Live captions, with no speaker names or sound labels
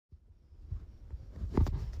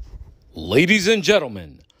Ladies and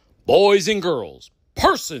gentlemen, boys and girls,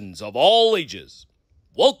 persons of all ages,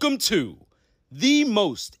 welcome to the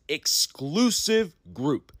most exclusive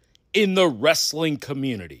group in the wrestling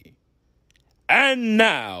community. And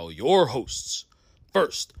now, your hosts.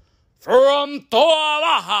 First, from Toa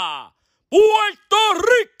Baja, Puerto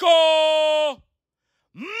Rico,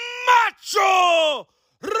 Macho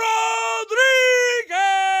Rodriguez,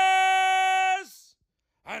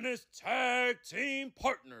 and his tag team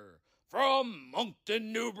partner from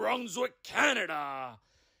Moncton, New Brunswick, Canada,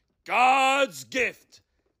 God's gift,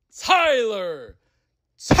 Tyler.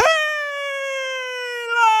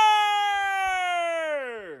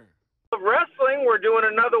 Wrestling, we're doing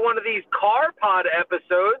another one of these Car Pod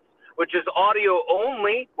episodes, which is audio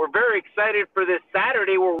only. We're very excited for this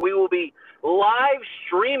Saturday where we will be live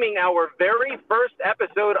streaming our very first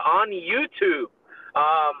episode on YouTube.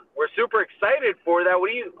 We're super excited for that. What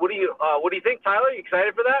do you think, Tyler? You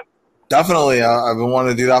excited for that? Definitely. I've been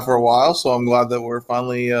wanting to do that for a while, so I'm glad that we're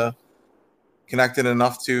finally connected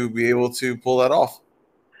enough to be able to pull that off.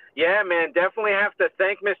 Yeah, man, definitely have to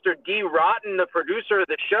thank Mr. D. Rotten, the producer of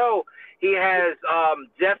the show. He has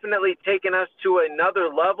definitely taken us to another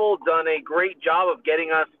level, done a great job of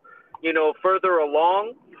getting us, further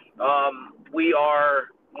along. We are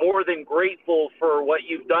more than grateful for what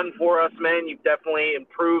you've done for us, man. You've definitely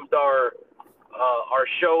improved our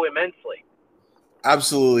show immensely.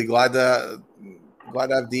 Absolutely. Glad to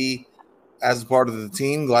have D as a part of the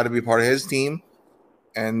team. Glad to be part of his team.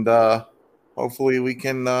 And hopefully we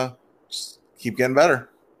can just keep getting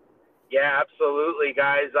better. Yeah, absolutely,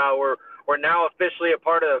 guys. We're now officially a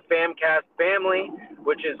part of the Famcast family,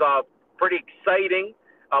 which is pretty exciting.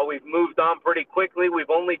 We've moved on pretty quickly.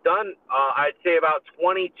 We've only done, I'd say, about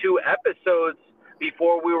 22 episodes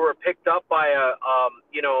before we were picked up by a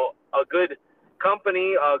good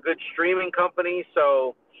company, a good streaming company.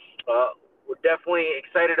 So we're definitely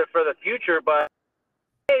excited for the future. But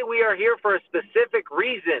today we are here for a specific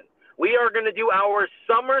reason. We are going to do our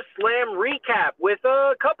SummerSlam recap with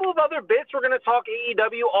a couple of other bits. We're going to talk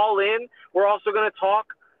AEW All In. We're also going to talk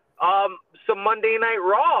some Monday Night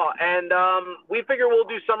Raw, and we figure we'll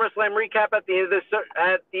do SummerSlam recap at the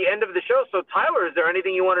end of the show. So, Tyler, is there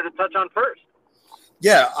anything you wanted to touch on first?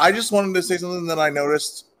 Yeah, I just wanted to say something that I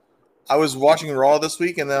noticed. I was watching Raw this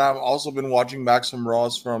week, and then I've also been watching back some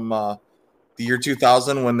Raws from the year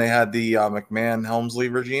 2000 when they had the McMahon-Helmsley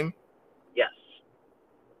regime. Yes.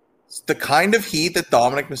 The kind of heat that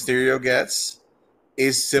Dominic Mysterio gets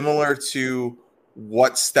is similar to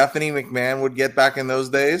what Stephanie McMahon would get back in those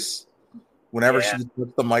days. Whenever she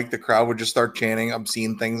took the mic, the crowd would just start chanting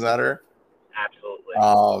obscene things at her. Absolutely.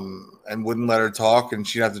 And wouldn't let her talk, and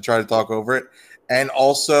she'd have to try to talk over it. And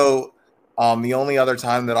also, the only other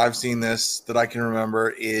time that I've seen this that I can remember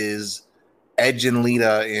is Edge and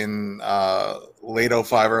Lita in late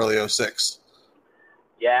 05, early 06.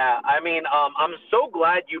 Yeah, I mean, I'm so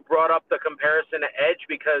glad you brought up the comparison to Edge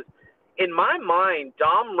because in my mind,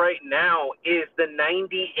 Dom right now is the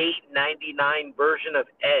 98-99 version of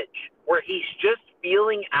Edge, where he's just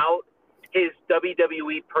feeling out his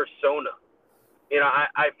WWE persona.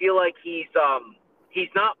 I feel like he's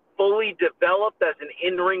not fully developed as an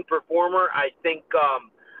in-ring performer. I think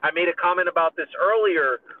I made a comment about this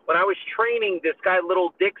earlier when I was training this guy,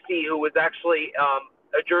 Little Dixie, who was actually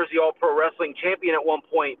a Jersey All-Pro Wrestling champion at one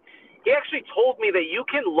point. He actually told me that you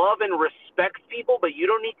can love and respect people, but you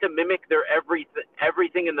don't need to mimic their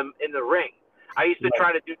everything in the ring. I used to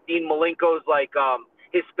try to do Dean Malenko's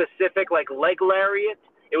his specific leg lariat.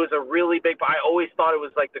 It was a really big. I always thought it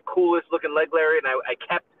was the coolest looking leg lariat, and I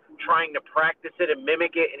kept trying to practice it and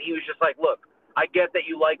mimic it. And he was just like, "Look, I get that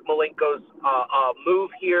you like Malenko's move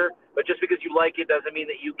here, but just because you like it doesn't mean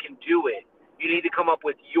that you can do it. You need to come up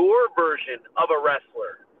with your version of a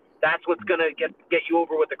wrestler. That's what's going to get you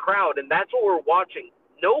over with the crowd." And that's what we're watching.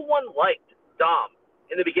 No one liked Dom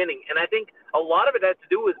in the beginning. And I think a lot of it had to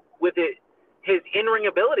do with his in-ring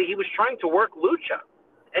ability. He was trying to work lucha.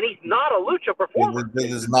 And he's not a lucha performer.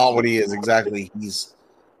 This is not what he is, exactly.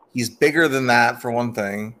 He's bigger than that, for one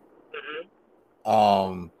thing.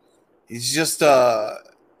 Mm-hmm. He's just,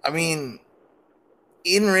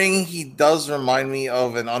 in-ring, he does remind me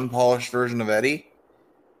of an unpolished version of Eddie.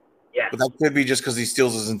 Yeah. But that could be just because he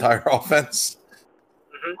steals his entire offense.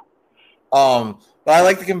 Mm-hmm. But I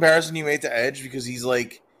like the comparison you made to Edge because he's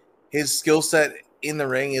his skill set in the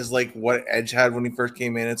ring is what Edge had when he first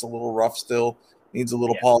came in. It's a little rough still, needs a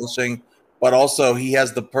little polishing, but also he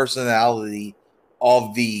has the personality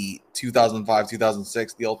of the 2005,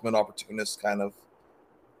 2006, the Ultimate Opportunist kind of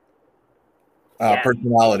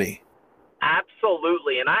personality.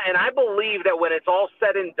 Absolutely, and I believe that when it's all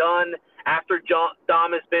said and done, after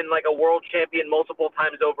Dom has been like a world champion multiple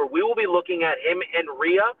times over, we will be looking at him and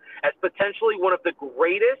Rhea as potentially one of the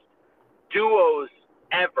greatest duos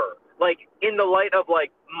ever. Like in the light of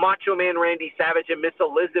like Macho Man Randy Savage and Miss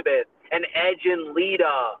Elizabeth, and Edge and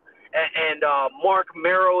Lita, and Mark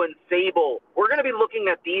Merrow and Sable. We're going to be looking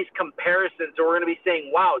at these comparisons, and we're going to be saying,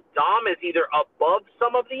 wow, Dom is either above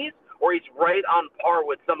some of these, or he's right on par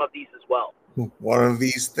with some of these as well. One of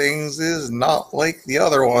these things is not like the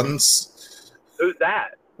other ones. Who's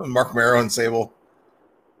that? Mark Merrow and Sable.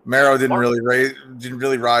 Merrow didn't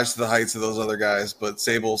really rise to the heights of those other guys, but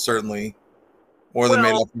Sable certainly more than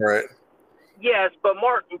made up for it. Yes, but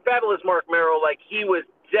Fabulous Mark Merrow, like, he was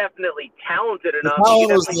definitely talented enough. The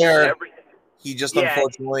talent was there. He just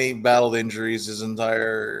unfortunately battled injuries his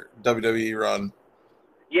entire WWE run.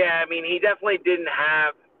 Yeah, I mean, he definitely didn't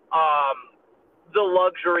have the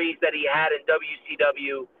luxuries that he had in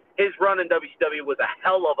WCW. His run in WCW was a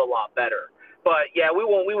hell of a lot better. But yeah, we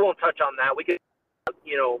won't touch on that. We could,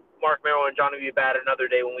 Mark Merrow and Johnny B. Bad another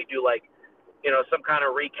day when we do some kind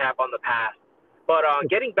of recap on the past. But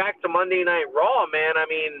getting back to Monday Night Raw, man, I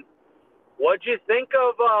mean, what'd you think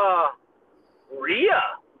of Rhea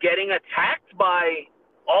getting attacked by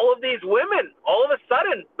all of these women? All of a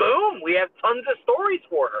sudden, boom, we have tons of stories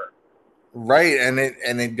for her. Right, and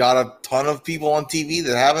it got a ton of people on TV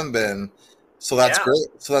that haven't been, so that's great.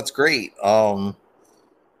 So that's great. I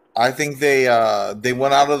think they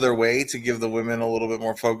went out of their way to give the women a little bit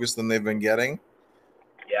more focus than they've been getting.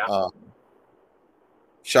 Yeah.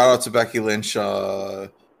 Shout out to Becky Lynch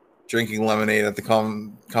drinking lemonade at the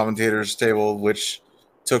commentators table, which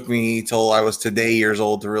took me till I was today years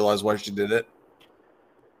old to realize why she did it.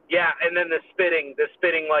 Yeah, and then the spitting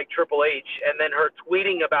like Triple H, and then her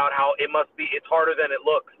tweeting about how it's harder than it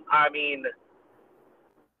looks. I mean,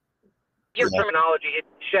 your terminology, it's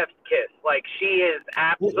chef's kiss. Like, she is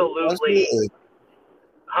absolutely.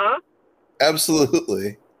 Huh?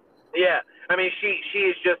 Absolutely. Yeah, I mean, she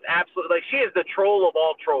is just absolutely, like, she is the troll of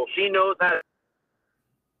all trolls. She knows how.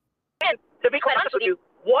 And to be quite honest with you,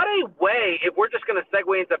 what a way, if we're just going to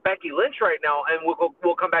segue into Becky Lynch right now, and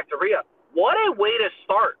we'll come back to Rhea. What a way to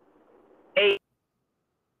start a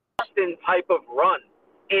Austin type of run.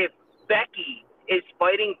 If Becky is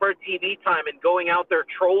fighting for TV time and going out there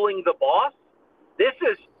trolling the boss, this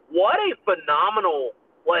is what a phenomenal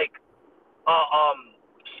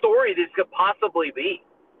story this could possibly be.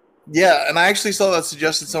 Yeah, and I actually saw that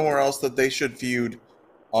suggested somewhere else that they should feud.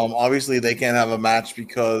 Obviously they can't have a match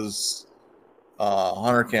because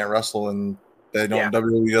Hunter can't wrestle, and they don't.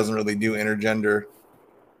 WWE doesn't really do intergender.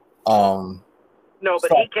 No,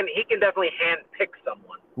 but he can definitely handpick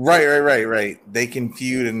someone. Right. They can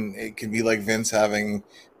feud, and it could be like Vince having,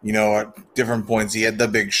 at different points he had the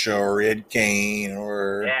Big Show, or he had Kane,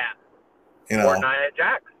 or or Nia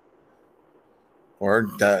Jax, or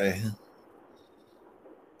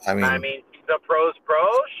I mean, the pro's pro.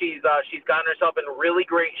 She's gotten herself in really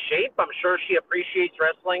great shape. I'm sure she appreciates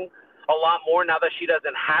wrestling a lot more now that she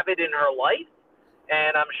doesn't have it in her life.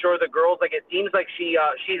 And I'm sure the girls, like, it seems like she's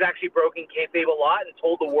actually broken kayfabe a lot and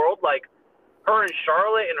told the world, like, her and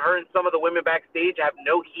Charlotte and her and some of the women backstage have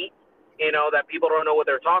no heat, that people don't know what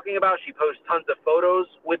they're talking about. She posts tons of photos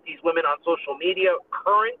with these women on social media,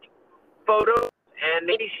 current photos, and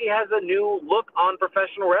maybe she has a new look on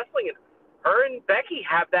professional wrestling. And her and Becky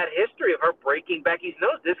have that history of her breaking Becky's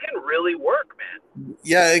nose. This can really work, man.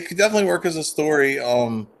 Yeah, it could definitely work as a story.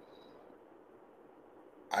 I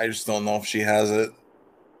just don't know if she has it.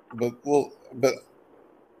 But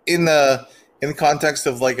in the context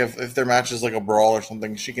of, like, if their match is like a brawl or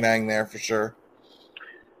something, she can hang there for sure.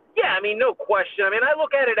 Yeah, I mean, no question. I mean, I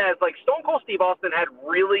look at it as, like, Stone Cold Steve Austin had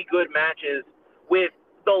really good matches with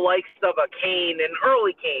the likes of a Kane and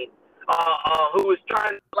early Kane, who was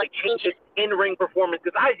trying to, like, change his in-ring performance,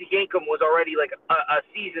 because Isaac Yankem was already, like, a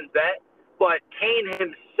seasoned vet, but Kane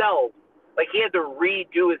himself, like, he had to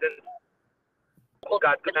redo his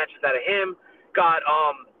got good matches out of him, got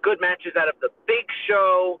good matches out of the Big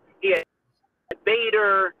Show. He had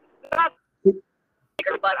Vader.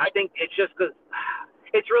 But I think it's just because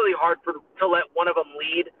it's really hard to let one of them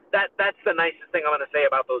lead. That's the nicest thing I'm going to say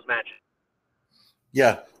about those matches.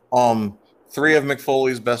 Yeah. 3 of Mick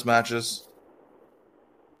Foley's best matches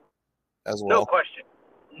as well. No question.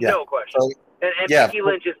 Yeah. No question. So, and Becky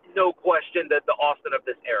Lynch is no question that the Austin of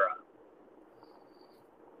this era.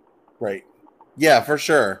 Right. Yeah, for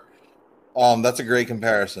sure. That's a great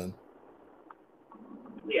comparison.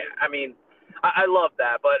 Yeah, I mean, I love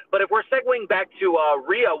that. But if we're segueing back to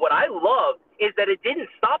Rhea, what I love is that it didn't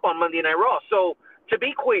stop on Monday Night Raw. So to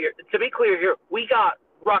be clear here, we got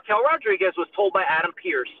Raquel Rodriguez was told by Adam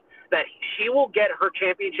Pearce that she will get her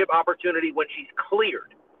championship opportunity when she's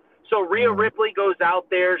cleared. So Rhea Ripley goes out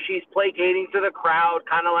there. She's placating to the crowd,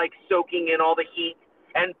 kind of like soaking in all the heat,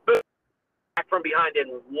 and boom, back from behind.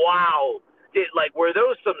 And wow, were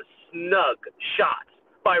those some snug shots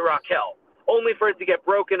by Raquel? Only for it to get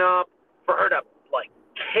broken up, for her to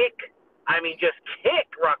just kick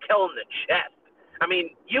Raquel in the chest. I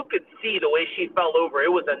mean, you could see the way she fell over.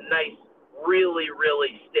 It was a nice, really,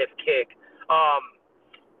 really stiff kick.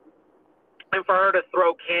 And for her to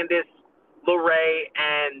throw Candice LeRae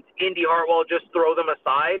and Indy Hartwell, just throw them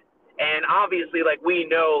aside. And obviously, we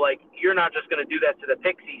know, you're not just going to do that to the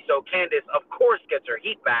Pixie. So Candice, of course, gets her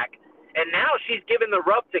heat back. And now she's giving the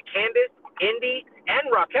rub to Candice, Indy,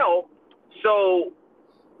 and Raquel. So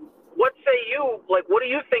what say you? What do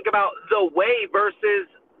you think about The Way versus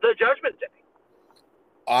the Judgment Day?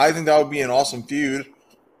 I think that would be an awesome feud.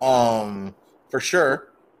 For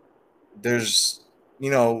sure. There's,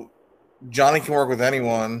 Johnny can work with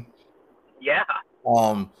anyone. Yeah.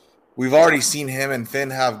 We've already seen him and Finn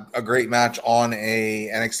have a great match on a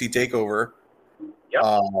NXT takeover. Yep.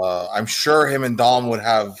 I'm sure him and Dom would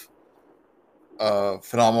have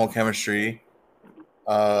phenomenal chemistry.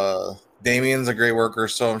 Damien's a great worker,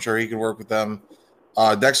 so I'm sure he could work with them.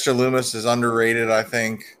 Dexter Lumis is underrated, I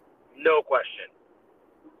think. No question.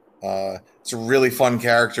 It's a really fun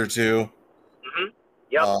character too. Mm-hmm.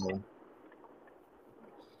 Yep.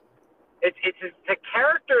 It's a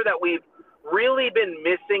character that we've really been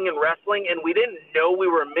missing in wrestling, and we didn't know we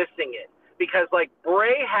were missing it because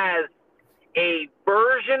Bray has a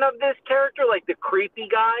version of this character, the creepy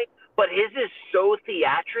guy, but his is so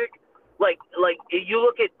theatric. If you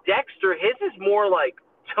look at Dexter, his is more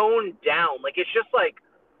toned down. It's just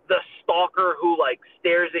the stalker who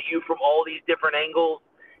stares at you from all these different angles.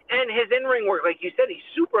 And his in-ring work, like you said, he's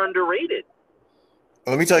super underrated.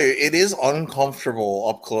 Let me tell you, it is uncomfortable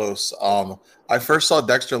up close. I first saw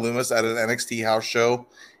Dexter Lumis at an NXT house show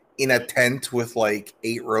in a tent with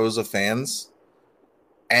 8 rows of fans.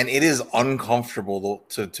 And it is uncomfortable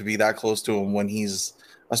to be that close to him when he's,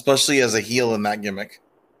 especially as a heel in that gimmick.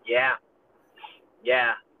 Yeah.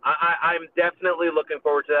 Yeah. I'm definitely looking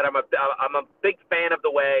forward to that. I'm a big fan of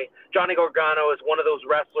The Way. Johnny Gargano is one of those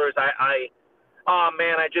wrestlers. Oh,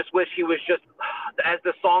 man, I just wish he was just, as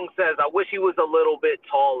the song says, I wish he was a little bit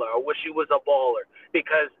taller. I wish he was a baller.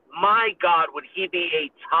 Because, my God, would he be a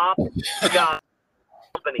top guy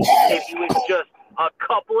company if he was just a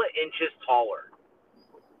couple of inches taller.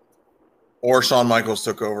 Or Shawn Michaels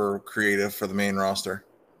took over creative for the main roster.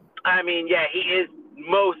 I mean, yeah, he is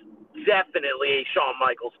most definitely a Shawn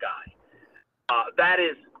Michaels guy. That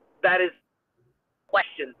is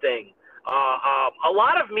question thing. A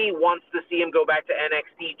lot of me wants to see him go back to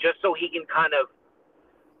NXT just so he can kind of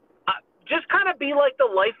be like the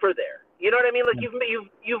lifer there. You know what I mean?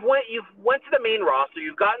 You've went to the main roster.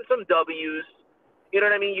 You've gotten some W's. You know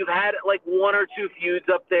what I mean? You've had 1 or 2 feuds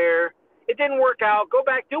up there. It didn't work out. Go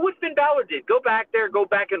back. Do what Finn Balor did. Go back there. Go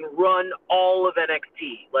back and run all of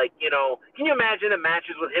NXT. Can you imagine the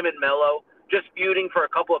matches with him and Mello just feuding for a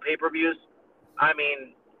couple of pay-per-views? I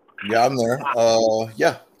mean, yeah, I'm there.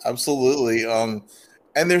 Yeah, absolutely. And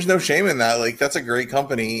there's no shame in that. That's a great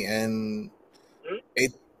company, and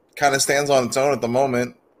it kind of stands on its own at the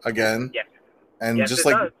moment again. Yes. And yes, just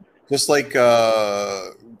like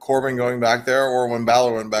Corbin going back there, or when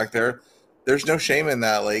Balor went back there, there's no shame in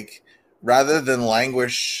that. Rather than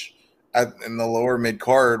languish in the lower mid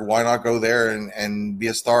card, why not go there and be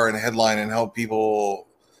a star and a headline and help people,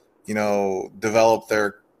 develop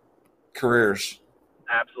their careers?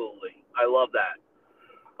 Absolutely. I love that.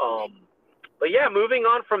 But yeah, moving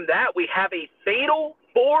on from that, we have a fatal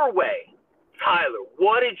 4-way. Tyler,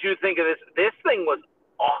 what did you think of this? This thing was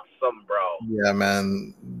awesome, bro. Yeah,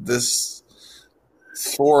 man. This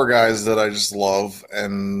 4 guys that I just love,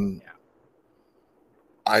 and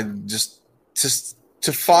I just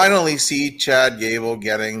to finally see Chad Gable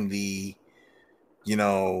getting the,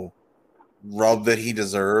 rub that he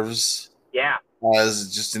deserves. Yeah.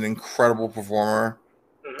 As just an incredible performer.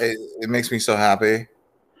 Mm-hmm. It makes me so happy.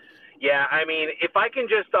 Yeah, I mean, if I can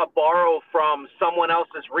just borrow from someone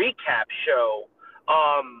else's recap show,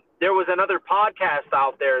 there was another podcast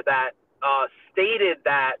out there that stated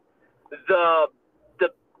that the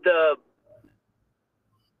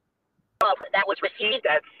that was received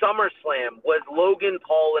at SummerSlam was Logan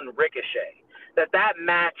Paul and Ricochet. That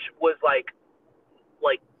match was like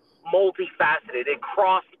multifaceted. It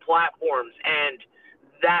crossed platforms, and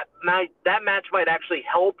that match might actually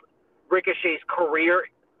help Ricochet's career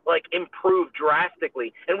improve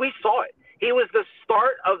drastically. And we saw it. He was the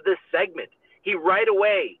start of this segment. He right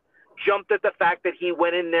away jumped at the fact that he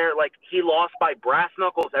went in there, like, he lost by brass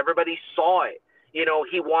knuckles. Everybody saw it. You know,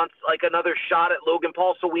 he wants, like, another shot at Logan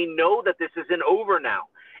Paul, so we know that this isn't over now.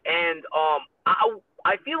 And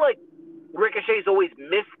I feel like Ricochet's always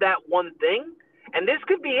missed that one thing, and this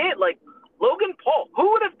could be it. Like, Logan Paul,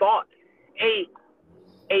 who would have thought a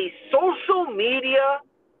social media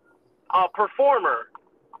performer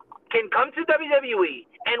can come to WWE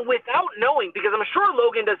and without knowing, because I'm sure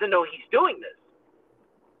Logan doesn't know he's doing this,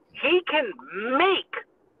 he can make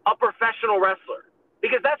a professional wrestler,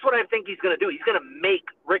 because that's what I think he's going to do. He's going to make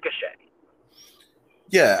Ricochet.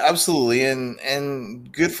 Yeah, absolutely,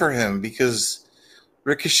 and good for him, because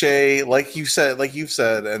Ricochet, like you've said,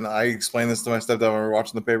 and I explained this to my stepdad when we were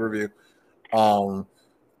watching the pay-per-view,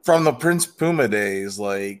 from the Prince Puma days,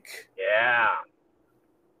 like, yeah,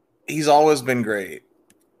 he's always been great.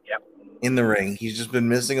 Yep. In the ring. He's just been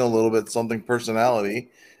missing a little bit something personality,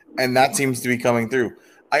 and that seems to be coming through.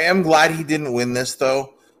 I am glad he didn't win this,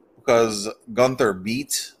 though, because Gunther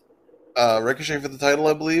beat Ricochet for the title,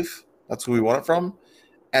 I believe. That's who we won it from.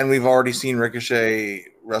 And we've already seen Ricochet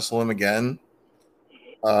wrestle him again.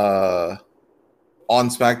 On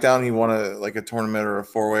SmackDown, he won a tournament or a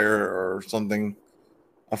four-way or something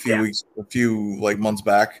a few months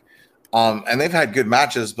back. And they've had good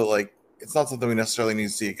matches, but like, it's not something we necessarily need to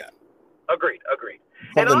see again. Agreed.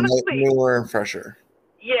 Something and honestly, newer and fresher.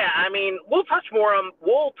 Yeah, I mean, we'll touch more on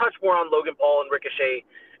Logan Paul and Ricochet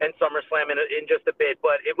and SummerSlam in just a bit.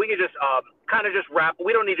 But if we could just kind of just wrap,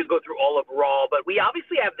 we don't need to go through all of Raw, but we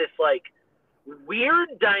obviously have this like weird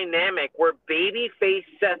dynamic where babyface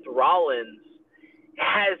Seth Rollins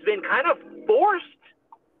has been kind of forced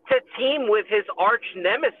to team with his arch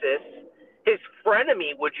nemesis, his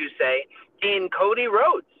frenemy, would you say, in Cody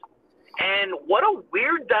Rhodes. And what a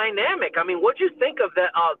weird dynamic. I mean, what'd you think of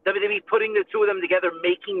that WWE putting the two of them together,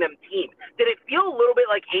 making them team? Did it feel a little bit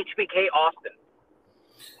like HBK Austin?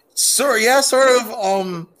 Sort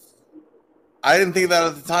of. I didn't think of that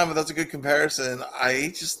at the time, but that's a good comparison.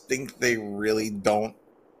 I just think they really don't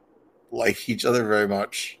like each other very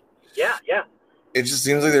much. Yeah. It just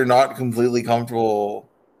seems like they're not completely comfortable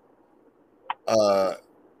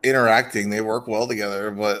interacting. They work well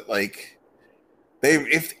together, but like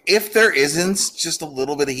if there isn't just a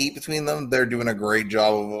little bit of heat between them, they're doing a great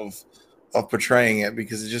job of portraying it,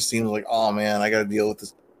 because it just seems like, oh man, I got to deal with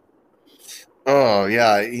this. Oh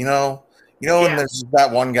yeah, you know, when there's just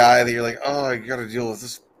that one guy that you're like, oh, I got to deal with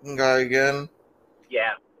this guy again.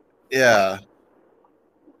 Yeah.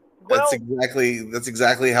 Well, that's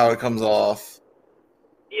exactly how it comes off.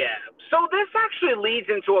 Yeah. So this actually leads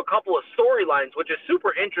into a couple of storylines, which is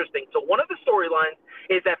super interesting. So one of the storylines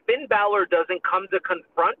is that Finn Balor doesn't come to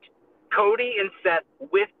confront Cody and Seth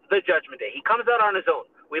with the Judgment Day. He comes out on his own.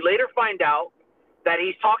 We later find out that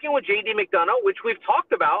he's talking with JD McDonough, which we've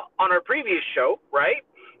talked about on our previous show, right?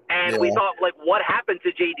 And we thought, like, what happened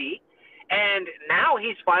to JD? And now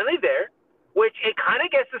he's finally there, which it kind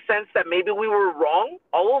of gets the sense that maybe we were wrong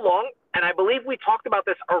all along. And I believe we talked about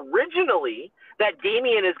this originally, that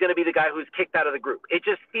Damian is going to be the guy who's kicked out of the group. It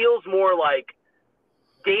just feels more like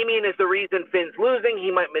Damian is the reason Finn's losing.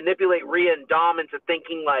 He might manipulate Rhea and Dom into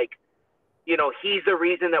thinking like, you know, he's the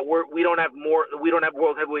reason that we don't have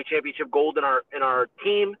World Heavyweight Championship gold in our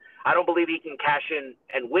team. I don't believe he can cash in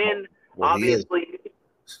and win. Well, obviously.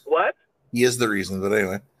 What? He is the reason, but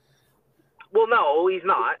anyway. Well, no, he's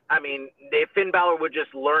not. I mean, if Finn Balor would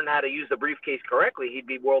just learn how to use the briefcase correctly, he'd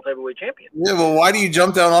be World Heavyweight Champion. Yeah, but why do you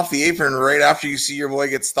jump down off the apron right after you see your boy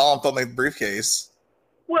get stomped on the briefcase?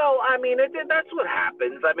 Well, I mean, that's what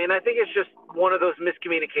happens. I mean, I think it's just one of those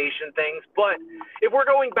miscommunication things. But if we're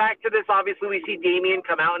going back to this, obviously we see Damian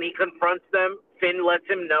come out and he confronts them. Finn lets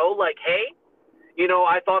him know, like, hey, you know,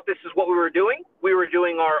 I thought this is what we were doing. We were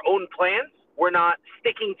doing our own plans. We're not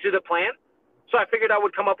sticking to the plan. So I figured I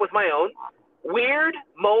would come up with my own. Weird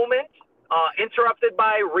moment, interrupted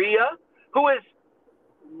by Rhea, who is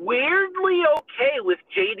weirdly okay with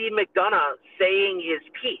JD McDonough saying his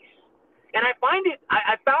piece. And I found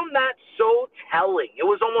that so telling. It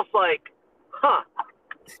was almost like,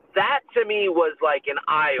 that to me was like an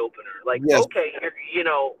eye-opener. Like, yes. Okay, you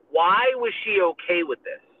know, why was she okay with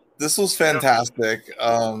this? This was fantastic.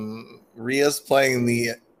 Rhea's playing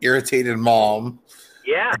the irritated mom.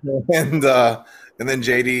 Yeah. And then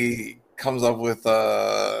JD comes up with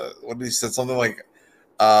what did he say? Something like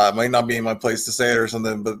it might not be in my place to say it or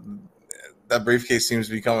something, but that briefcase seems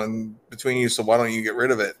to be coming between you, so why don't you get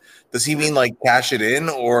rid of it? Does he mean like cash it in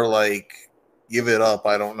or like give it up?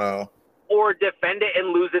 I don't know. Or defend it and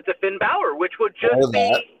lose it to Finn Balor, which would just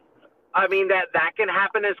be, I mean, that can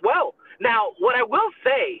happen as well. Now, what I will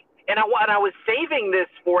say And I was saving this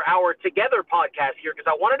for our Together podcast here because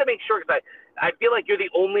I wanted to make sure, because I feel like you're the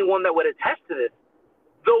only one that would attest to this.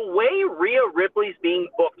 The way Rhea Ripley's being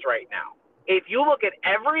booked right now, if you look at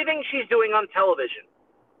everything she's doing on television,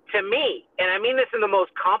 to me, and I mean this in the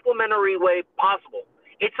most complimentary way possible,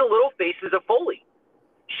 it's a little Faces of Foley.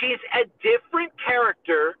 She's a different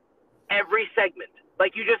character every segment.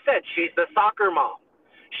 Like you just said, she's the soccer mom.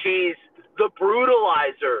 She's the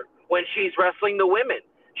brutalizer when she's wrestling the women.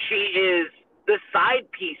 She is the side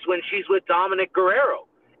piece when she's with Dominic Guerrero.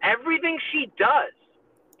 Everything she does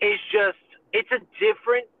is just, it's a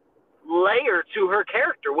different layer to her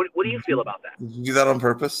character. What do you feel about that? Did you do that on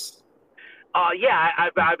purpose? Yeah,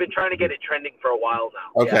 I've been trying to get it trending for a while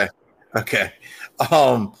now. Okay. Yeah. Okay.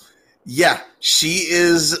 Yeah, she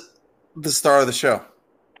is the star of the show.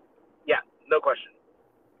 Yeah, no question.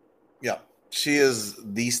 Yeah, she is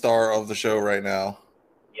the star of the show right now.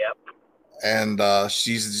 Yep. And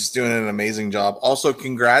she's just doing an amazing job. Also,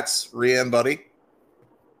 congrats, Rhea and Buddy.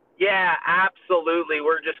 Yeah, absolutely.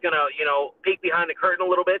 We're just going to, peek behind the curtain a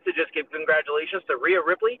little bit to just give congratulations to Rhea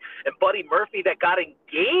Ripley and Buddy Murphy that got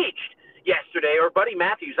engaged yesterday, or Buddy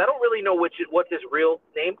Matthews. I don't really know what's his real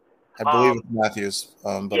name. I believe it's Matthews,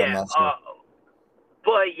 but yeah, I'm not sure.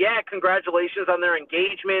 But yeah, congratulations on their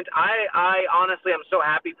engagement. I honestly, I'm so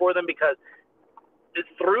happy for them because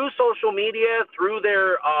through social media, through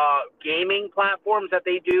their gaming platforms that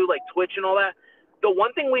they do, like Twitch and all that, the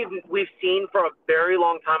one thing we've seen for a very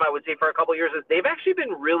long time, I would say for a couple of years, is they've actually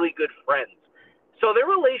been really good friends. So their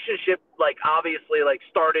relationship, obviously,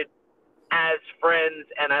 started as friends,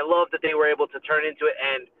 and I love that they were able to turn into it.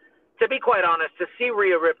 And to be quite honest, to see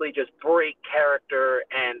Rhea Ripley just break character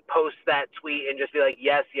and post that tweet and just be like,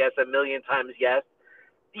 yes, yes, a million times yes,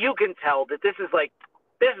 you can tell that this is the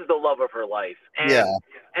love of her life. And, yeah.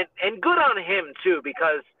 And good on him, too,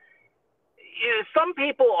 because some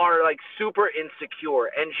people are, super insecure,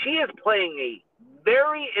 and she is playing a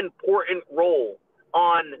very important role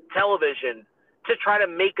on television to try to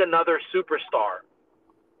make another superstar.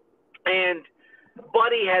 And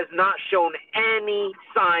Buddy has not shown any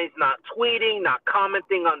signs, not tweeting, not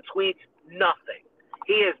commenting on tweets, nothing.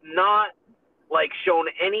 He has not, shown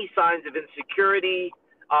any signs of insecurity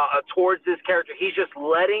towards this character. He's just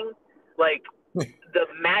letting, the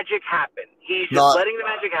magic happen. He's just letting the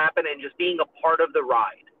magic happen and just being a part of the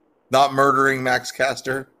ride. Not murdering Max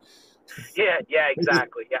Caster. Yeah,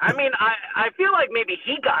 exactly. Yeah, I mean, I feel like maybe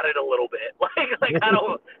he got it a little bit. I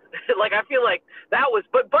don't, I feel like that was,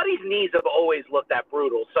 but Buddy's knees have always looked that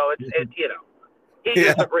brutal. So it's he's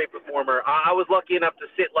just a great performer. I was lucky enough to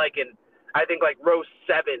sit in, I think row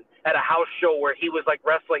 7 at a house show where he was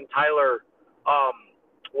wrestling Tyler,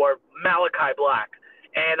 or Malachi Black.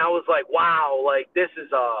 And I was like, wow, this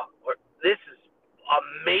is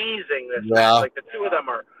amazing. This match. The two of them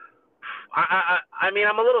are, I mean,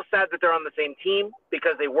 I'm a little sad that they're on the same team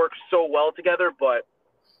because they work so well together, but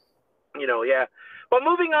yeah. But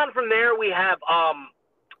moving on from there, we have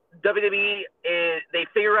WWE. They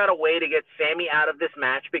figure out a way to get Sammy out of this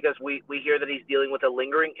match because we hear that he's dealing with a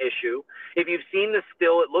lingering issue. If you've seen this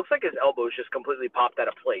still, it looks like his elbow's just completely popped out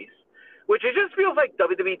of place, which it just feels like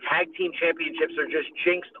WWE Tag Team Championships are just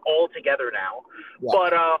jinxed altogether now. Yeah.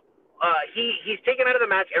 But he's taken out of the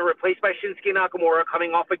match and replaced by Shinsuke Nakamura,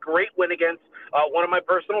 coming off a great win against one of my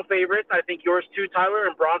personal favorites, I think yours too, Tyler,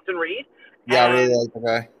 and Bronson Reed. Yeah, I really like the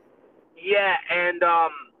guy. Yeah, and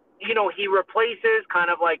he replaces,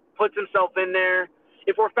 puts himself in there.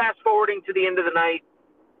 If we're fast forwarding to the end of the night,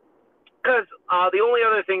 because the only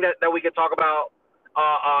other thing that we could talk about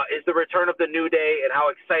is the return of the New Day and how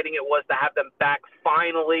exciting it was to have them back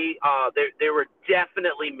finally. They were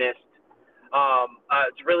definitely missed.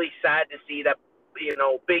 It's really sad to see that,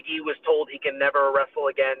 Big E was told he can never wrestle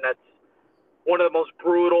again. That's one of the most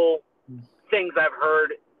brutal things I've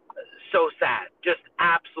heard. So sad. Just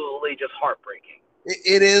absolutely just heartbreaking.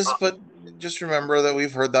 It is, but just remember that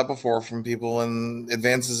we've heard that before from people, and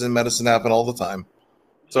advances in medicine happen all the time.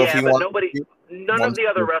 So if you but want, none of the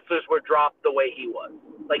other wrestlers were dropped the way he was.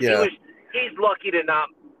 He's lucky to not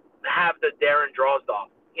have the Darren Drozdov.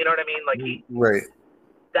 You know what I mean? Right.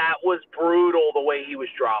 That was brutal the way he was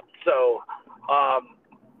dropped. So,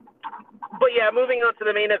 but yeah, moving on to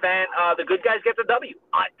the main event, the good guys get the W.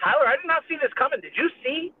 Tyler, I did not see this coming. Did you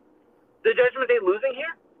see the Judgment Day losing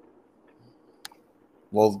here?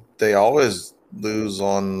 Well, they always lose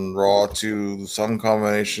on Raw to some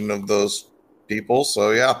combination of those people.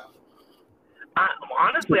 So yeah.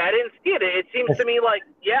 Honestly, I didn't see it. It seems to me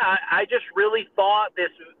I just really thought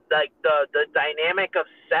this, the dynamic of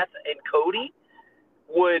Seth and Cody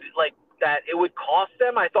would, that it would cost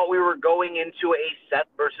them. I thought we were going into a Seth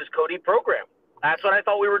versus Cody program. That's what I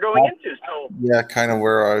thought we were going into. So yeah, kind of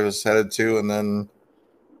where I was headed to, and then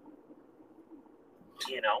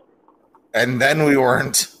we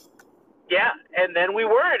weren't. Yeah, and then we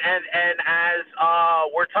weren't. And as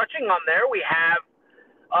we're touching on there, we have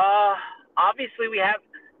obviously we have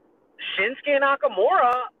Shinsuke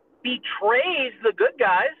Nakamura betrays the good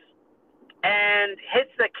guys and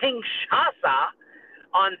hits the Kinshasa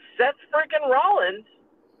on Seth freaking Rollins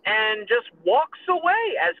and just walks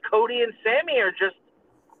away as Cody and Sammy are just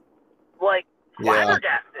like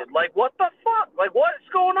flabbergasted. Like, what the fuck? Like, what's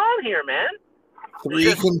going on here, man? 3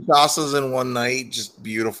 Kinshasas in one night, just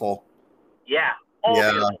beautiful. Yeah,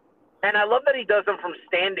 beautiful. And I love that he does them from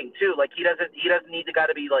standing too. Like he doesn't need to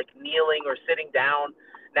gotta be like kneeling or sitting down.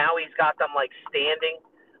 Now he's got them like standing.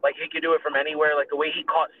 Like he could do it from anywhere. Like the way he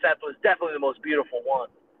caught Seth was definitely the most beautiful one.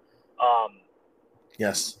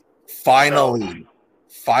 Yes. Finally,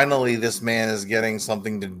 this man is getting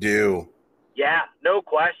something to do. Yeah, no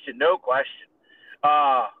question.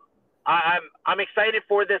 I'm excited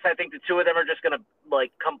for this. I think the two of them are just gonna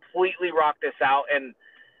like completely rock this out. And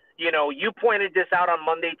you pointed this out on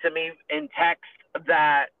Monday to me in text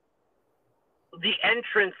that the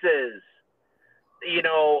entrances,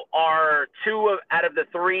 are 2 out of the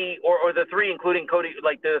 3, or the 3 including Cody,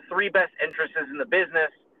 like the 3 best entrances in the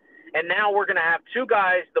business. And now we're gonna have 2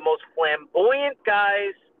 guys, the most flamboyant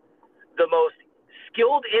guys, the most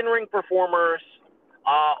skilled in-ring performers,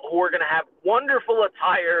 who are going to have wonderful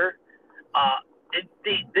attire.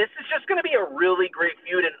 This is just going to be a really great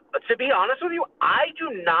feud. And to be honest with you, I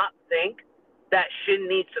do not think that Shin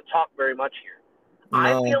needs to talk very much here. No.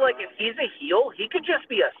 I feel like if he's a heel, he could just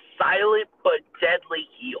be a silent but deadly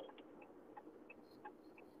heel.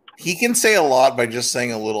 He can say a lot by just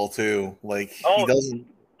saying a little too. Like he doesn't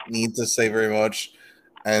need to say very much.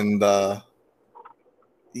 And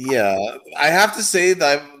yeah, I have to say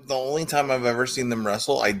that the only time I've ever seen them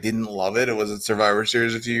wrestle, I didn't love it. It was at Survivor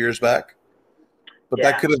Series a few years back. But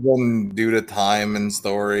that could have been due to time and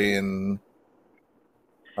story and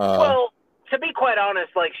well, to be quite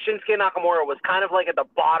honest, like Shinsuke Nakamura was kind of like at the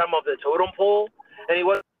bottom of the totem pole and he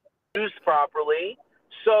wasn't used properly.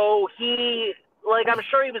 So he, like, I'm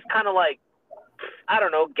sure he was kind of like, I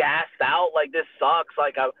don't know, gassed out, like this sucks,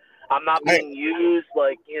 like I'm not being used,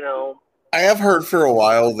 like, I have heard for a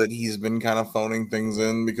while that he's been kind of phoning things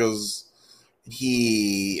in because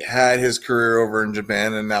he had his career over in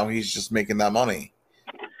Japan and now he's just making that money.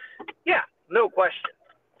 Yeah, no question.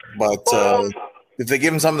 But if they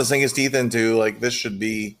give him something to sink his teeth into, like this should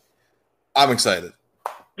be, I'm excited.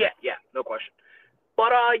 Yeah, no question.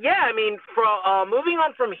 But yeah, I mean, from moving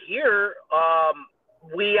on from here,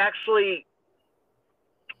 we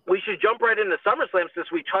should jump right into SummerSlam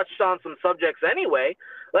since we touched on some subjects anyway.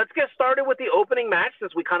 Let's get started with the opening match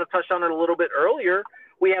since we kind of touched on it a little bit earlier.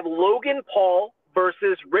 We have Logan Paul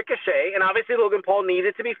versus Ricochet, and obviously Logan Paul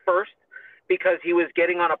needed to be first because he was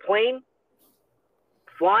getting on a plane,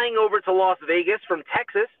 flying over to Las Vegas from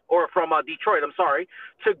Texas, or from Detroit, I'm sorry,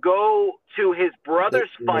 to go to his brother's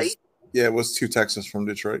fight. Yeah, it was to Texas from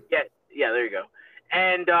Detroit. Yeah, there you go.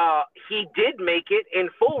 And he did make it in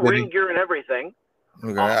full ring gear and everything.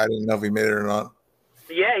 Okay, I didn't know if he made it or not.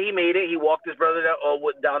 Yeah, he made it. He walked his brother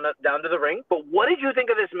down to the ring. But what did you think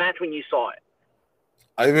of this match when you saw it?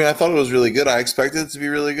 I mean, I thought it was really good. I expected it to be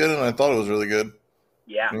really good, and I thought it was really good.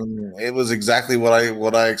 Yeah. I mean, it was exactly what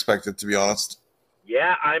I expected, to be honest.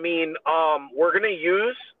 Yeah, I mean, we're going to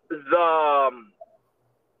use because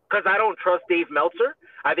I don't trust Dave Meltzer.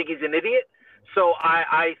 I think he's an idiot. So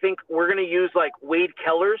I think we're going to use, like, Wade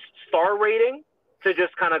Keller's star rating to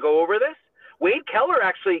just kind of go over this. Wade Keller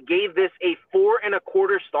actually gave this a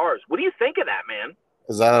 4.25 stars. What do you think of that, man?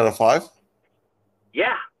 Is that out of 5?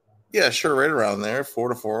 Yeah. Yeah, sure, right around there, 4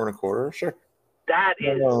 to 4.25. Sure. That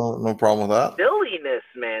is no problem with that. Silliness,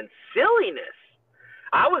 man, silliness.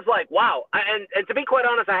 I was like, wow. And to be quite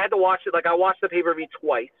honest, I had to watch it. Like I watched the pay-per-view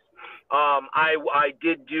twice. I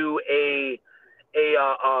did do a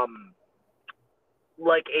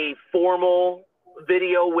formal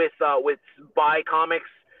video with Buy Comics.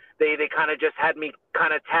 They kind of just had me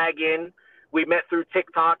kind of tag in. We met through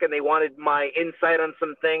TikTok, and they wanted my insight on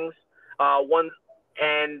some things.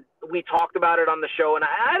 And we talked about it on the show, and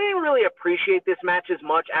I didn't really appreciate this match as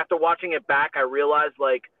much. After watching it back, I realized,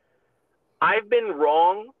 like, I've been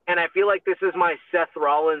wrong, and I feel like this is my Seth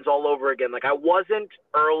Rollins all over again. Like, I wasn't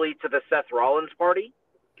early to the Seth Rollins party.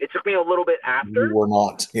 It took me a little bit after. You were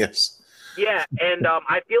not, yes. Yeah, and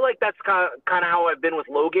I feel like that's kind of how I've been with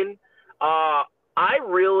Logan. I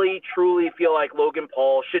really, truly feel like Logan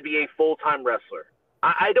Paul should be a full-time wrestler.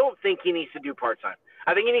 I don't think he needs to do part-time.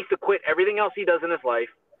 I think he needs to quit everything else he does in his life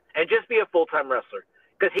and just be a full-time wrestler.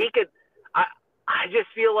 Because he could I just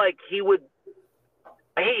feel like he would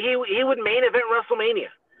main event WrestleMania.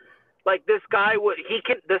 Like this guy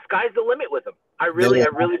the sky's the limit with him. I really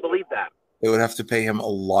believe that. They would have to pay him a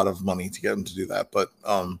lot of money to get him to do that. But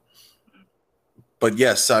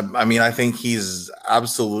yes, I mean, I think he's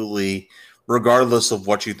absolutely, regardless of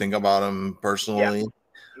what you think about him personally,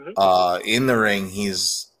 in the ring,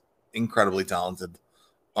 he's incredibly talented.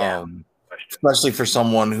 Yeah. Especially for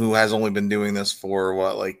someone who has only been doing this for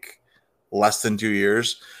less than 2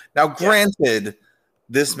 years. Now, granted,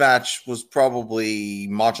 this match was probably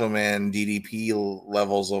Macho Man DDP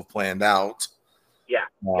levels of planned out. Yeah.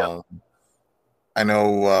 I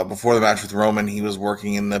know before the match with Roman, he was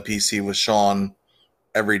working in the PC with Shawn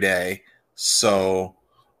every day. So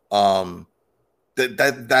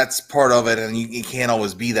that's part of it, and you can't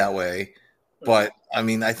always be that way. But I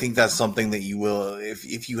mean, I think that's something that you will,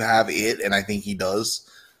 if you have it, and I think he does.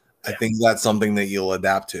 I think that's something that you'll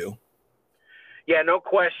adapt to. Yeah, no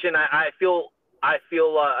question. I feel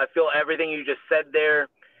everything you just said there.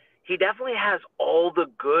 He definitely has all the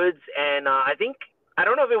goods, and I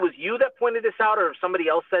don't know if it was you that pointed this out or if somebody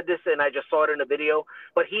else said this, and I just saw it in a video.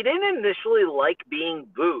 But he didn't initially like being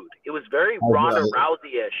booed. It was very Ronda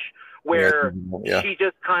Rousey-ish, where she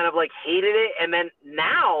just kind of like hated it, and then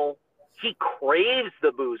now he craves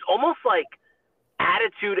the boos, almost like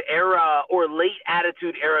Attitude Era or late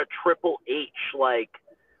Attitude Era Triple H, like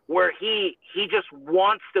where he just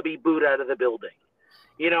wants to be booed out of the building,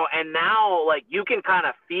 you know. And now like you can kind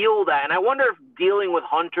of feel that, and I wonder if dealing with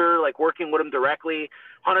Hunter, like working with him directly,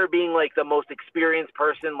 Hunter being like the most experienced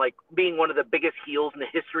person, like being one of the biggest heels in the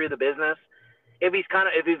history of the business, if he's kind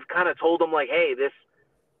of told him like, hey, this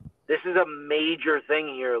is a major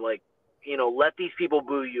thing here, like, you know, let these people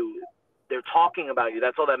boo you. They're talking about you.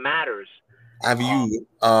 That's all that matters. Have you,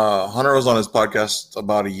 Hunter was on his podcast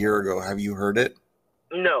about a year ago. Have you heard it?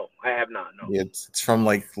 No, I have not. No. It's from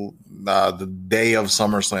like the day of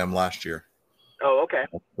SummerSlam last year. Oh, okay.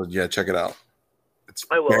 But yeah, check it out.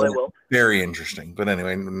 I will. Very interesting. But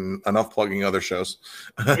anyway, enough plugging other shows.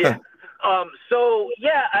 Yeah. So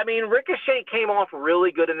yeah, I mean, Ricochet came off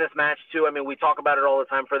really good in this match too. I mean, we talk about it all the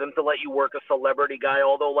time. For them to let you work a celebrity guy,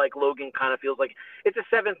 although like Logan kind of feels like it's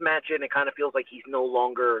a 7th match in, it kind of feels like he's no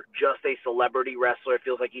longer just a celebrity wrestler. It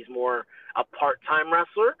feels like he's more a part-time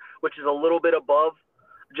wrestler, which is a little bit above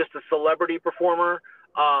just a celebrity performer.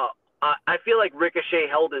 I feel like Ricochet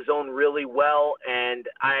held his own really well, and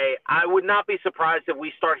I would not be surprised if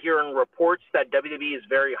we start hearing reports that WWE is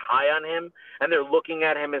very high on him, and they're looking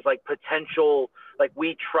at him as like potential, like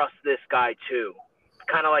we trust this guy too,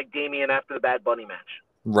 kind of like Damian after the Bad Bunny match.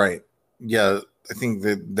 Right. Yeah, I think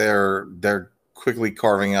that they're quickly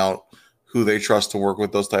carving out who they trust to work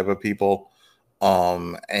with those type of people,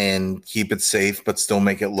 and keep it safe, but still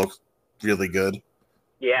make it look really good.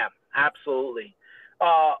 Yeah, absolutely.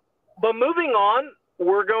 But moving on,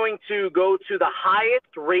 we're going to go to the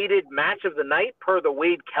highest rated match of the night per the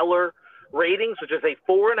Wade Keller ratings, which is a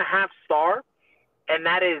 4.5 star, and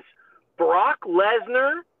that is Brock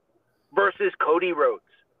Lesnar versus Cody Rhodes.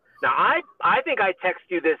 Now, I think I texted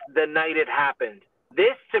you this the night it happened.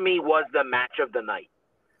 This, to me, was the match of the night.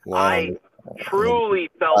 Wow. I truly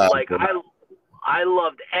felt like I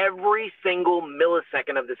loved every single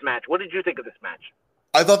millisecond of this match. What did you think of this match?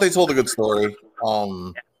 I thought they told a good story.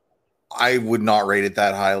 I would not rate it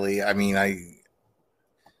that highly. I mean,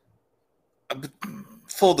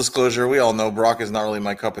 full disclosure, we all know Brock is not really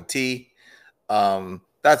my cup of tea.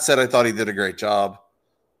 That said, I thought he did a great job.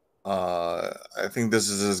 I think this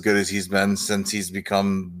is as good as he's been since he's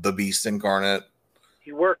become the Beast incarnate.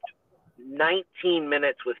 He worked 19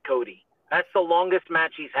 minutes with Cody. That's the longest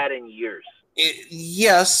match he's had in years.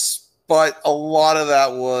 Yes, but a lot of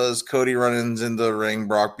that was Cody running into the ring,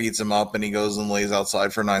 Brock beats him up, and he goes and lays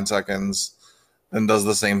outside for 9 seconds and does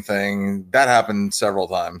the same thing. That happened several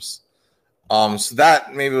times. So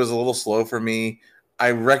that maybe was a little slow for me.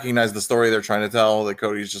 I recognize the story they're trying to tell, that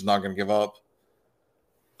Cody's just not going to give up.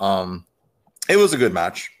 It was a good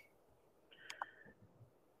match.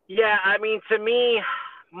 Yeah, I mean, to me,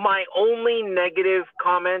 my only negative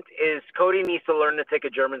comment is Cody needs to learn to take a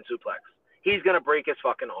German suplex. He's going to break his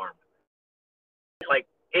fucking arm. Like,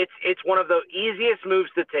 it's one of the easiest moves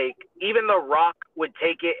to take. Even The Rock would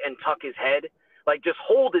take it and tuck his head. Like, just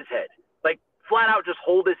hold his head. Like, flat out just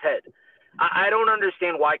hold his head. I don't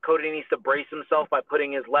understand why Cody needs to brace himself by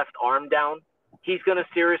putting his left arm down. He's going to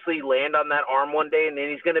seriously land on that arm one day, and then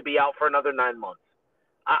he's going to be out for another 9 months.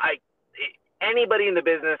 Anybody in the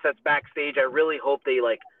business that's backstage, I really hope they,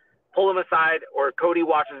 like, pull him aside, or Cody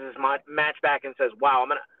watches his match back and says, wow,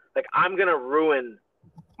 I'm gonna ruin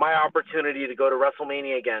my opportunity to go to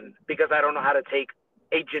WrestleMania again because I don't know how to take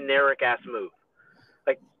a generic ass move.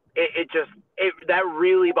 Like that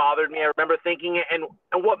really bothered me. I remember thinking it, and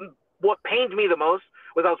what pained me the most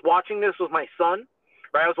was I was watching this with my son.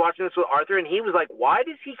 Right, I was watching this with Arthur, and he was like, "Why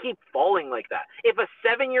does he keep falling like that?" If a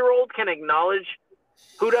 7-year-old can acknowledge,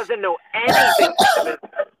 who doesn't know anything,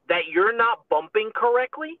 that you're not bumping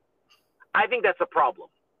correctly, I think that's a problem.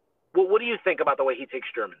 What do you think about the way he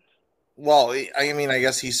takes Germans? Well, I mean, I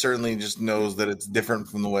guess he certainly just knows that it's different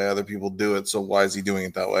from the way other people do it. So why is he doing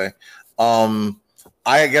it that way?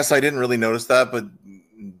 I guess I didn't really notice that, but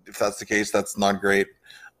if that's the case, that's not great.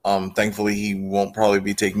 Thankfully, he won't probably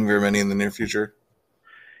be taking very many in the near future.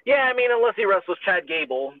 Yeah, I mean, unless he wrestles Chad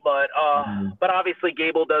Gable, but obviously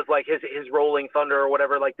Gable does like his Rolling Thunder or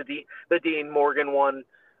whatever, like the Dean Morgan one,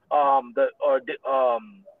 not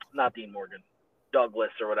Dean Morgan, Douglas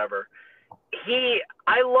or whatever.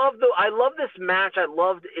 I love this match. I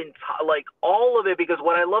loved like all of it, because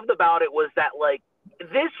what I loved about it was that like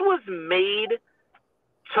this was made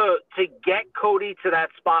to get Cody to that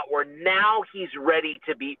spot where now he's ready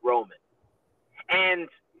to beat Roman, and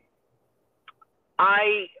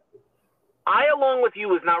I along with you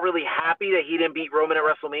was not really happy that he didn't beat Roman at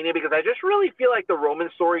WrestleMania, because I just really feel like the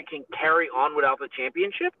Roman story can carry on without the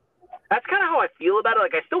championship. That's kind of how I feel about it.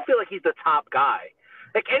 Like, I still feel like he's the top guy.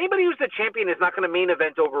 Like, anybody who's the champion is not going to main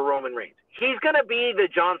event over Roman Reigns. He's going to be the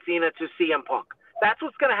John Cena to CM Punk. That's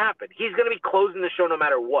what's going to happen. He's going to be closing the show no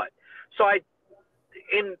matter what. So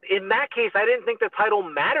in that case, I didn't think the title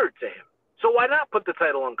mattered to him. So why not put the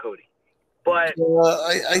title on Cody? But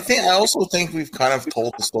I also think we've kind of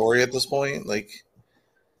told the story at this point. Like,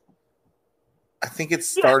 I think it's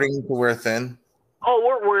starting to wear thin. Oh,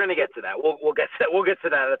 we're gonna get to that. We'll get to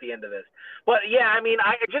that at the end of this. But yeah, I mean,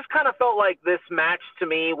 I just kind of felt like this match, to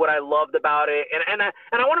me, what I loved about it, and I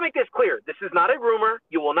want to make this clear. This is not a rumor.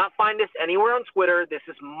 You will not find this anywhere on Twitter. This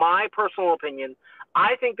is my personal opinion.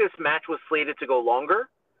 I think this match was slated to go longer.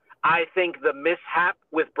 I think the mishap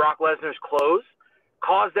with Brock Lesnar's close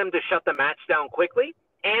caused them to shut the match down quickly,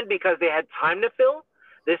 and because they had time to fill,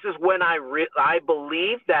 this is when I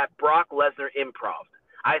believe that Brock Lesnar improv'd.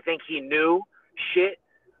 I think he knew, shit,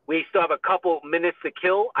 we still have a couple minutes to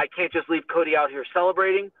kill. I can't just leave Cody out here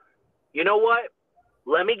celebrating. You know what?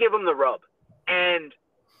 Let me give him the rub. And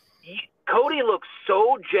Cody looked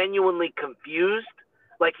so genuinely confused,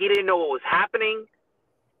 like he didn't know what was happening,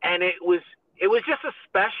 and it was just a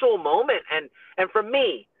special moment. And for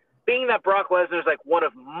me, being that Brock Lesnar is like one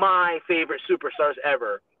of my favorite superstars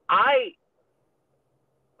ever, I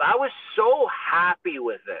was so happy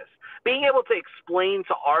with this. Being able to explain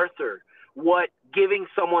to Arthur what giving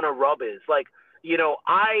someone a rub is. Like, you know,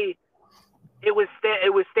 it was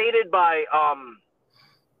stated by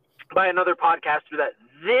another podcaster that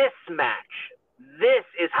this match, this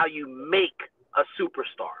is how you make a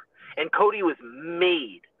superstar. And Cody was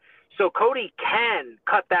made. So Cody can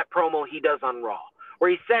cut that promo he does on Raw, where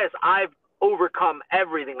he says, I've overcome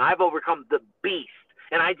everything. I've overcome the beast,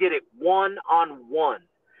 and I did it one-on-one.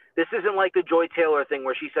 This isn't like the Joy Taylor thing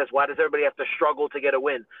where she says, why does everybody have to struggle to get a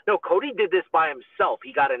win? No, Cody did this by himself.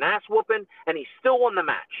 He got an ass whooping, and he still won the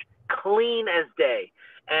match. Clean as day.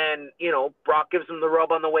 And, you know, Brock gives him the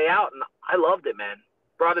rub on the way out, and I loved it, man.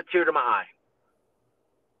 Brought a tear to my eye.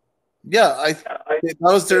 Yeah, that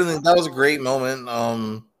was a great moment.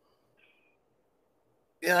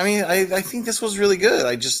 Yeah, I mean, I think this was really good.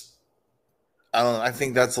 I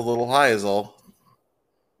think that's a little high is all.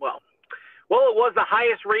 Well, it was the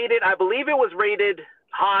highest rated. I believe it was rated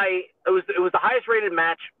high. It was the highest rated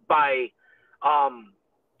match by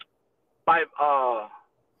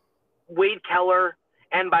Wade Keller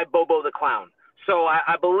and by Bobo the Clown. So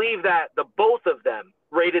I believe that the both of them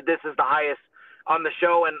rated this as the highest on the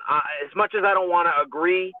show. And as much as I don't want to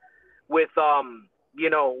agree with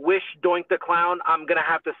Wish Doink the Clown, I'm gonna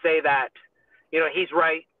have to say that, you know, he's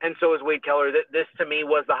right, and so is Wade Keller. This, to me,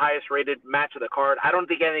 was the highest-rated match of the card. I don't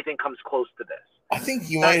think anything comes close to this. I think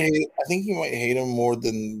you might hate him more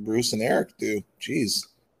than Bruce and Eric do. Jeez.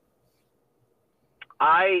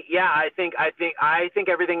 I think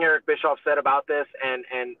everything Eric Bischoff said about this, and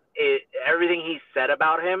everything he said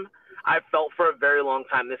about him, I felt for a very long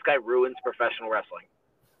time, this guy ruins professional wrestling.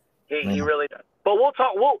 He really does. But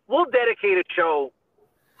we'll dedicate a show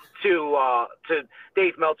to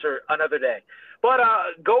Dave Meltzer another day. But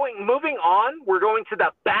moving on, we're going to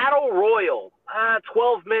the Battle Royal.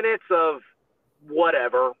 12 minutes of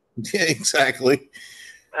whatever. Yeah, exactly.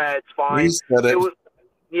 It's fine. It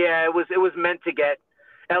was meant to get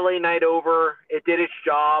LA Knight over. It did its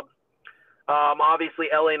job. Obviously,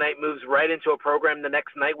 LA Knight moves right into a program the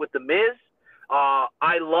next night with The Miz.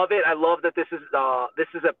 I love it. I love that this is a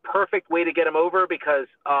perfect way to get him over, because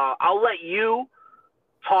I'll let you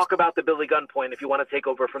talk about the Billy Gunn point if you want to take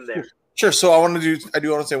over from there. Sure. So I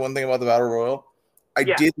do want to say one thing about the Battle Royal. I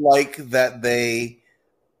did like that they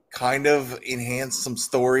kind of enhanced some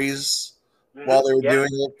stories while they were doing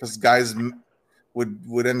it, because guys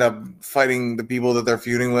would end up fighting the people that they're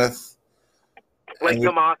feuding with. Like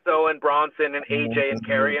Tommaso and Bronson and AJ and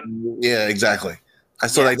Karrion. Yeah, exactly. I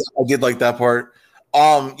did like that part.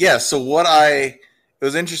 So it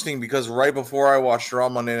was interesting because right before I watched Raw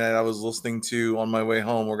Monday night, I was listening to, on my way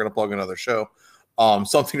home, we're going to plug another show,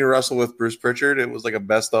 Something to Wrestle with Bruce Pritchard. It was like a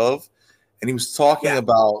best of, and he was talking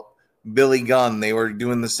about Billy Gunn. They were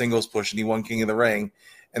doing the singles push and he won King of the Ring,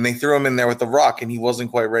 and they threw him in there with The Rock, and he wasn't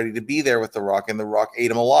quite ready to be there with The Rock, and The Rock ate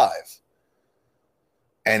him alive.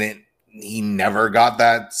 And he never got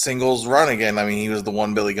that singles run again. I mean, he was the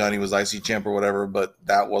one Billy Gunn, he was IC champ or whatever, but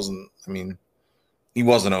that wasn't, he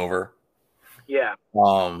wasn't over. Yeah.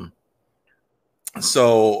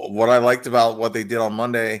 So what I liked about what they did on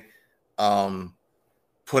Monday,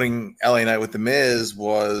 putting LA Knight with The Miz,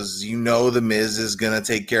 was, The Miz is going to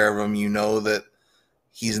take care of him. That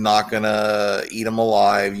he's not going to eat him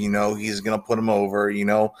alive. He's going to put him over.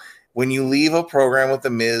 When you leave a program with The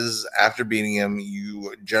Miz after beating him,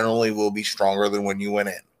 you generally will be stronger than when you went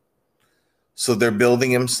in. So they're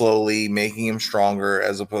building him slowly, making him stronger,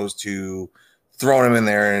 as opposed to throwing him in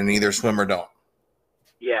there and either swim or don't.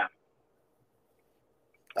 Yeah.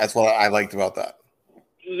 That's what I liked about that.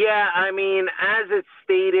 Yeah, as it's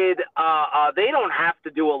stated, they don't have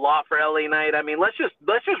to do a lot for LA Knight. Let's just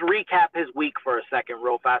recap his week for a second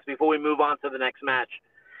real fast before we move on to the next match.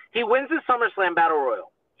 He wins the SummerSlam Battle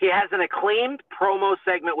Royal. He has an acclaimed promo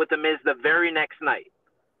segment with The Miz the very next night,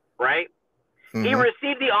 right? Mm-hmm. He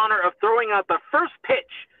received the honor of throwing out the first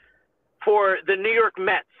pitch for the New York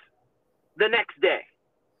Mets the next day.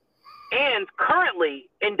 And currently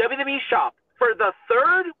in WWE Shop, for the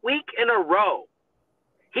third week in a row,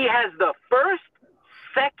 he has the first,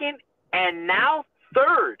 second, and now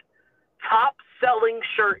third top-selling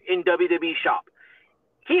shirt in WWE Shop.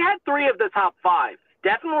 He had 3 of the top 5.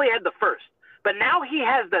 Definitely had the first. But now he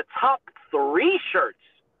has the top 3 shirts.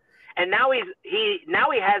 And now he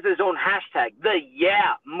has his own hashtag, the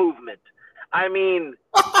Yeah Movement.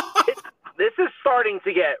 This is starting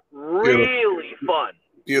to get really fun.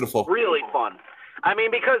 Beautiful. Really fun.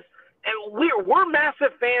 Because we're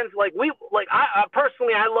massive fans. I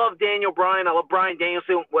personally, I love Daniel Bryan. I love Bryan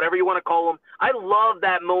Danielson, whatever you want to call him. I love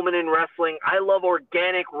that moment in wrestling. I love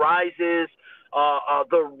organic rises.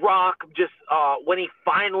 The Rock, just when he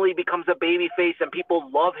finally becomes a babyface and people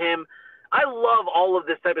love him. I love all of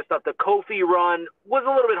this type of stuff. The Kofi run was a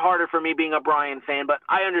little bit harder for me being a Bryan fan, but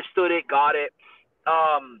I understood it, got it.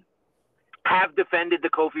 Have defended the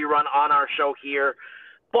Kofi run on our show here.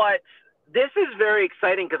 But this is very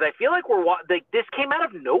exciting because I feel like this came out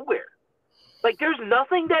of nowhere. There's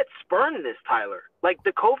nothing that spurned this, Tyler.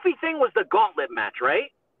 The Kofi thing was the gauntlet match,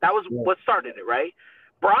 right? That was what started it, right?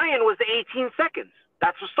 Bryan was the 18 seconds.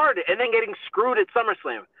 That's what started. And then getting screwed at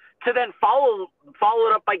SummerSlam. To then follow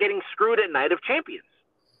it up by getting screwed at Night of Champions.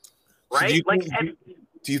 Right?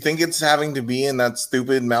 Do you think it's having to be in that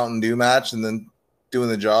stupid Mountain Dew match and then doing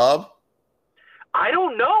the job? I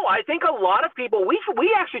don't know. I think a lot of people, we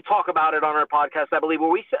actually talk about it on our podcast, I believe,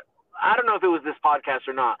 where we said, I don't know if it was this podcast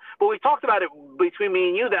or not, but we talked about it between me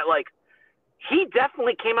and you that, he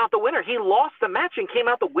definitely came out the winner. He lost the match and came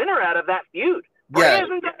out the winner out of that feud. He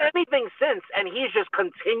hasn't done anything since, and he's just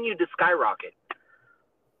continued to skyrocket.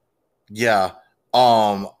 Yeah.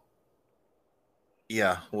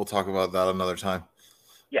 Yeah, we'll talk about that another time.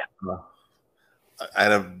 Yeah. I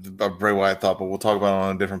had a Bray Wyatt thought, but we'll talk about it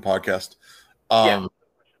on a different podcast.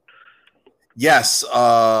 Yes,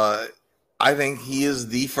 I think he is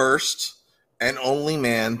the first and only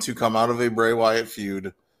man to come out of a Bray Wyatt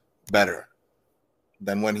feud better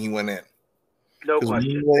than when he went in. No question. When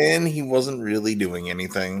he went in, he wasn't really doing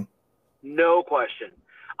anything. No question.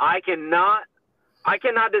 I cannot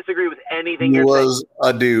disagree with anything you're saying. He was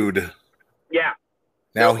a dude. Yeah.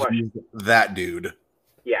 Now he's that dude.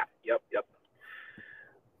 Yeah. Yep.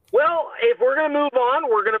 Well, if we're going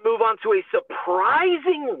to move on to a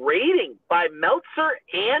surprising rating by Meltzer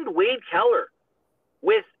and Wade Keller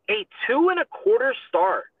with a 2.25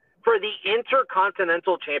 star for the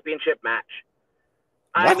Intercontinental Championship match.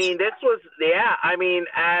 What? This was,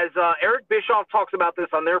 as Eric Bischoff talks about this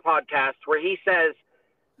on their podcast, where he says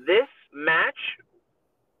this match,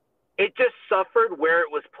 it just suffered where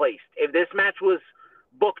it was placed. If this match was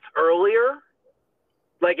booked earlier,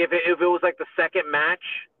 if it was the second match,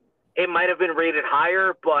 it might have been rated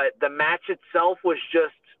higher, but the match itself was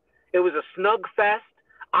it was a snug fest.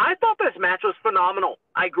 I thought this match was phenomenal.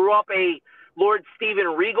 I grew up a Lord Steven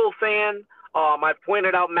Regal fan. I've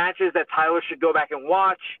pointed out matches that Tyler should go back and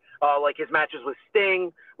watch, like his matches with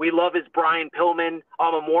Sting. We love his Brian Pillman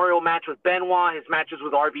memorial match with Benoit, his matches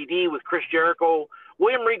with RVD, with Chris Jericho,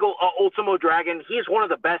 William Regal, Ultimo Dragon. He's one of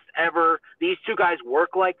the best ever. These two guys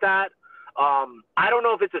work like that. I don't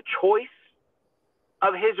know if it's a choice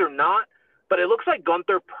of his or not, but it looks like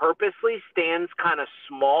Gunther purposely stands kind of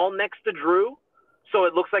small next to Drew, so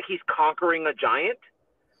it looks like he's conquering a giant.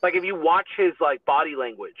 Like if you watch his like body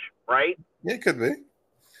language, right? Yeah, it could be.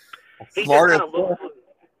 He Smart just if kind of looks.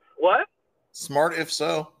 What? Smart if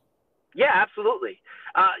so. Yeah, absolutely.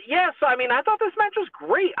 So I mean, I thought this match was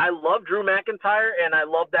great. I love Drew McIntyre, and I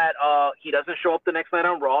love that he doesn't show up the next night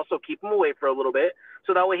on Raw, so keep him away for a little bit,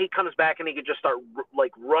 so that way he comes back and he can just start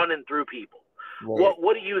like running through people. Right.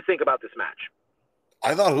 What do you think about this match?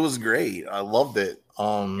 I thought it was great. I loved it.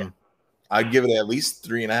 I'd give it at least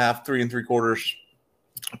 3.5, 3 3/4,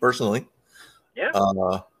 personally. Yeah.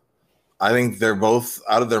 I think they're both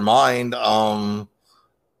out of their mind.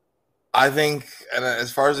 I think, and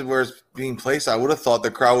as far as where it's being placed, I would have thought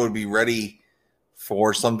the crowd would be ready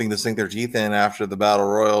for something to sink their teeth in after the Battle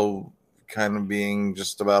Royal kind of being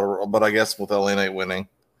just a Battle Royal. But I guess with LA Knight winning,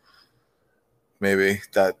 maybe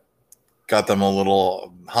that got them a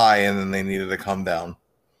little high and then they needed to come down.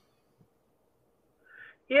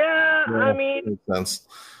 Yeah, I mean, makes sense.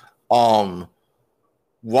 While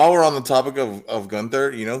we're on the topic of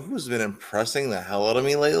Gunther, you know who's been impressing the hell out of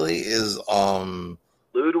me lately is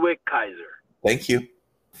Ludwig Kaiser. Thank you.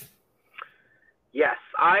 Yes,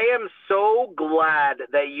 I am so glad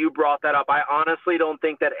that you brought that up. I honestly don't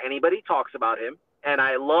think that anybody talks about him, and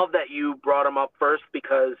I love that you brought him up first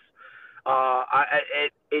because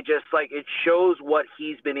it just like it shows what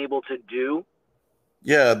he's been able to do.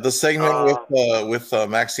 Yeah, the segment with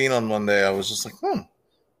Maxine on Monday, I was just like,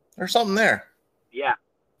 there's something there. Yeah.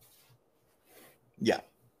 Yeah.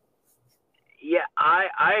 Yeah,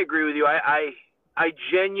 I agree with you. I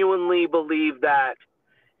genuinely believe that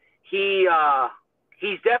he's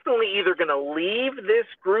definitely either going to leave this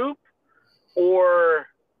group or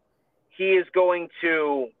he is going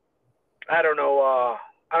to, I don't know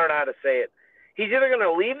how to say it. He's either going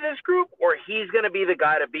to leave this group or he's going to be the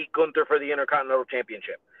guy to beat Gunther for the Intercontinental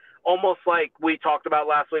Championship. Almost like we talked about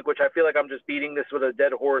last week, which I feel like I'm just beating this with a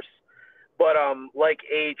dead horse. But like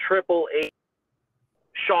a Triple H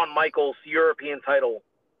Shawn Michaels European title.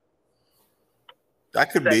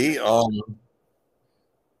 That could be.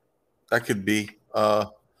 That could be. And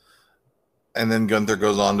then Gunther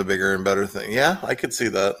goes on to bigger and better things. Yeah, I could see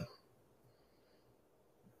that.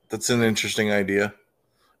 That's an interesting idea.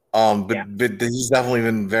 But he's definitely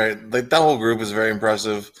been very, like, that whole group is very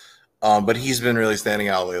impressive. But he's been really standing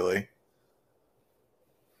out lately.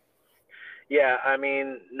 Yeah, I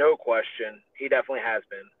mean, no question. He definitely has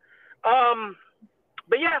been.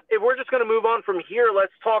 But yeah, if we're just going to move on from here,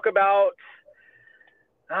 let's talk about,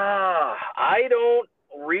 I don't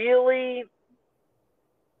know. You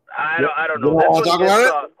don't want to talk about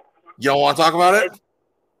it? You don't want to talk about it?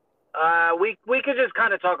 We could just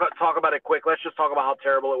kind of talk about it quick. Let's just talk about how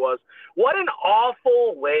terrible it was. What an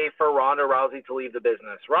awful way for Ronda Rousey to leave the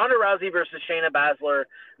business. Ronda Rousey versus Shayna Baszler.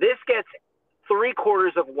 This gets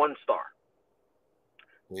 3/4 of 1 star.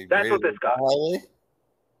 That's what this got.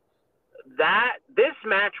 This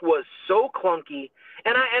match was so clunky,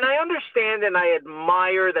 and I understand and I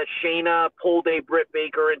admire that Shayna pulled a Britt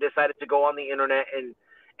Baker and decided to go on the internet and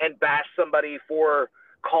bash somebody for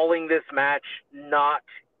calling this match not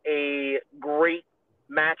a great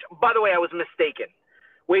match. By the way, I was mistaken.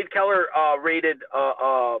 Wade Keller rated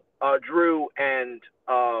Drew and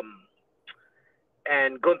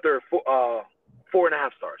Gunther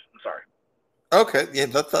 4.5 stars. I'm sorry. Okay, yeah,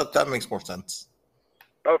 that makes more sense.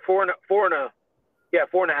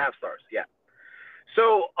 4.5 stars. Yeah.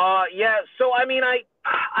 So So I mean, I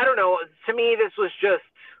don't know. To me, this was just.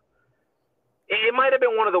 It might have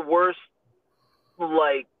been one of the worst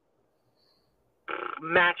like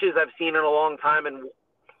matches I've seen in a long time, and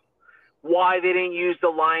why they didn't use the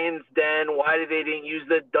Lion's Den, why they didn't use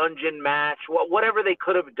the dungeon match, whatever they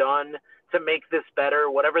could have done to make this better,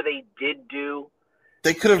 whatever they did do.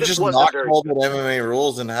 They could have just not called it MMA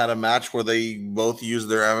rules and had a match where they both used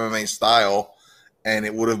their MMA style, and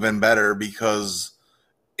it would have been better because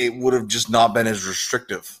it would have just not been as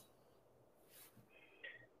restrictive.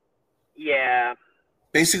 Yeah.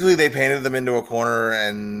 Basically, they painted them into a corner,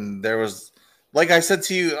 and there was, like I said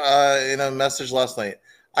to you in a message last night,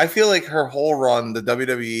 I feel like her whole run, the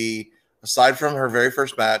WWE, aside from her very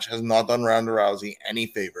first match, has not done Ronda Rousey any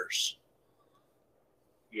favors.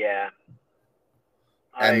 Yeah.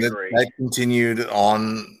 I agree. That continued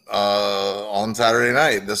on Saturday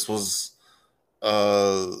night. This was,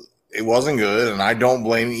 It wasn't good, and I don't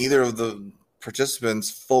blame either of the participants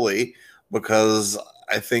fully because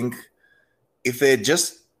I think if they had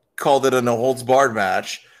just called it a no holds barred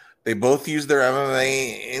match, they both used their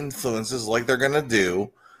MMA influences like they're gonna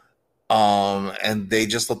do, and they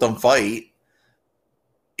just let them fight.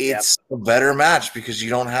 It's a better match because you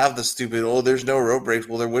don't have the stupid, oh, there's no rope breaks.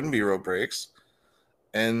 Well, there wouldn't be rope breaks.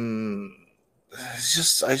 And I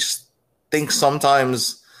just think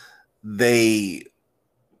sometimes they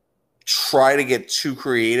try to get too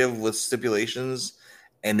creative with stipulations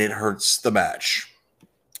and it hurts the match.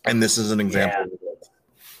 And this is an example of it.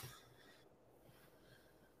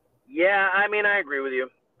 Yeah, I mean, I agree with you.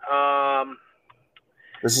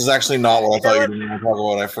 This is actually not what I thought you were going to talk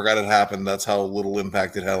about. I forgot it happened. That's how little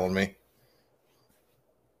impact it had on me.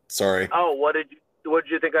 Sorry. Oh, what did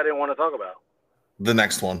you think I didn't want to talk about? The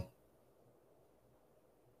next one.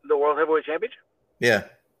 The World Heavyweight Championship? Yeah.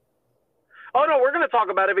 Oh no, we're going to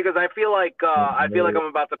talk about it because I feel like I'm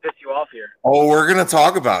about to piss you off here. Oh, we're going to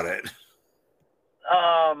talk about it.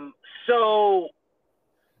 So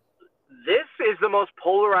this is the most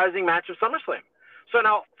polarizing match of SummerSlam. So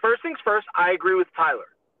now, first things first, I agree with Tyler.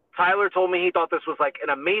 Tyler told me he thought this was like an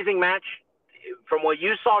amazing match. From what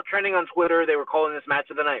you saw trending on Twitter, they were calling this match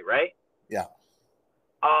of the night, right? Yeah.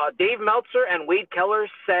 Dave Meltzer and Wade Keller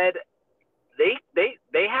said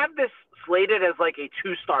they have this slated as like a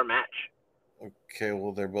 2-star match. Okay,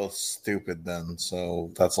 well, they're both stupid then,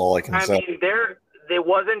 so that's all I can say. I mean, there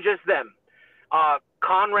wasn't just them.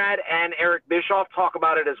 Conrad and Eric Bischoff talk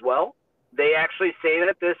about it as well. They actually say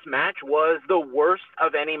that this match was the worst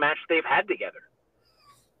of any match they've had together.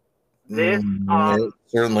 It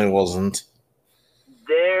certainly wasn't.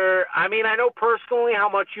 I mean, I know personally how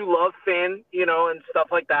much you love Finn, and stuff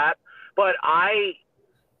like that, but I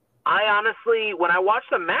honestly, when I watched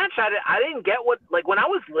the match, I didn't get when I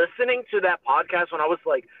was listening to that podcast, when I was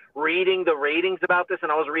like reading the ratings about this,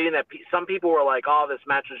 and I was reading that some people were like, oh, this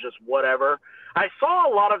match was just whatever. I saw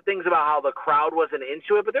a lot of things about how the crowd wasn't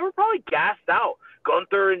into it, but they were probably gassed out.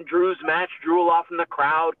 Gunther and Drew's match drew a lot from the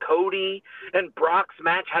crowd. Cody and Brock's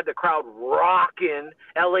match had the crowd rocking.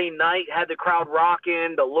 LA Knight had the crowd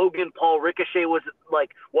rocking. The Logan Paul Ricochet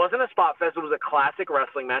wasn't a spot fest. It was a classic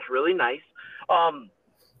wrestling match, really nice.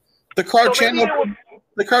 The crowd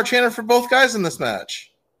chanted for both guys in this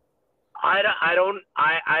match. I don't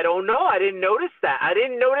know. I didn't notice that. I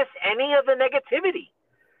didn't notice any of the negativity.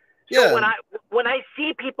 So yeah. when I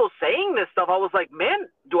see people saying this stuff, I was like, man,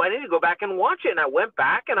 do I need to go back and watch it? And I went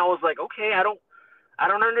back and I was like, okay, I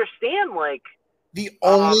don't understand. Like, the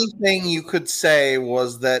only thing you could say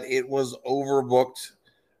was that it was overbooked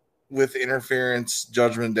with interference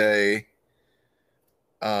Judgment Day.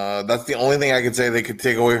 That's the only thing I could say they could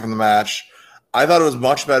take away from the match. I thought it was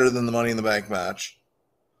much better than the Money in the Bank match.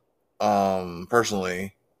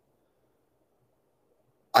 Personally,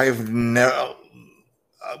 I have never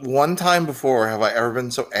one time before have I ever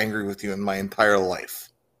been so angry with you in my entire life.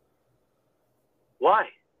 Why?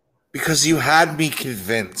 Because you had me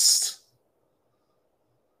convinced.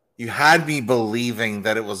 You had me believing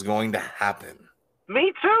that it was going to happen.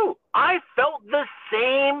 Me too. I felt the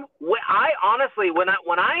same way. I honestly, when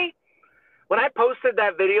I posted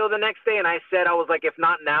that video the next day and I said, I was like, if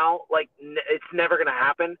not now, like it's never going to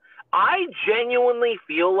happen. I genuinely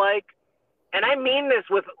feel like, and I mean this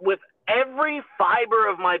with every fiber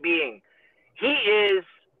of my being, he is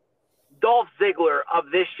Dolph Ziggler of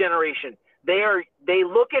this generation. They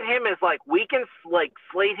look at him as like, we can like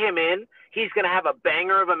slate him in. He's going to have a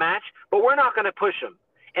banger of a match, but we're not going to push him.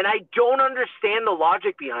 And I don't understand the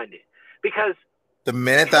logic behind it because the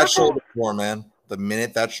minute that shoulder tore, man, the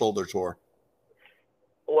minute that shoulder tore.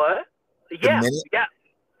 What? Yeah,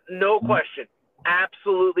 no question.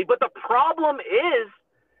 Absolutely. But the problem is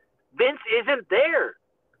Vince isn't there.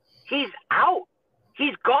 He's out.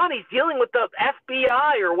 He's gone. He's dealing with the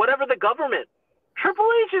FBI or whatever, the government. Triple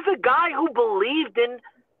H is a guy who believed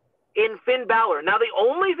in Finn Balor. Now, the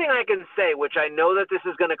only thing I can say, which I know that this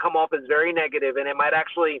is going to come off as very negative and it might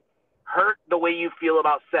actually hurt the way you feel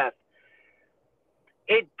about Seth,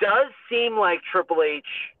 it does seem like Triple H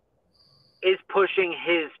is pushing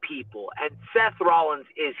his people, and Seth Rollins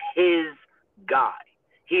is his guy.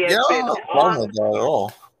 He has been on that at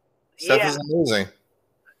all. Seth is amazing.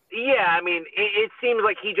 Yeah, I mean, it seems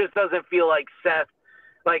like he just doesn't feel like Seth.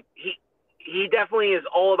 Like he definitely is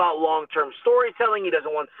all about long-term storytelling. He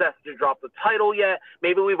doesn't want Seth to drop the title yet.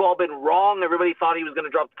 Maybe we've all been wrong. Everybody thought he was going to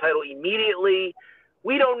drop the title immediately.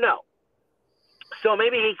 We don't know. So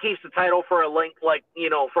maybe he keeps the title for a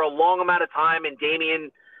long amount of time, and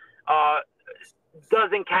Damian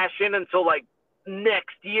doesn't cash in until like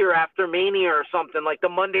next year after Mania or something, like the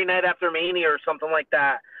Monday night after Mania or something like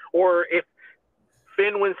that. or if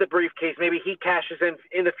Finn wins the briefcase, maybe he cashes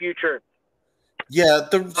in the future. Yeah,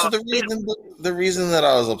 the reason that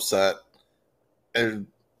I was upset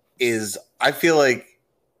is I feel like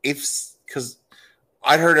because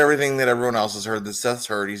I'd heard everything that everyone else has heard that Seth's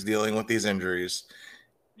hurt, he's dealing with these injuries.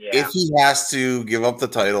 Yeah. If he has to give up the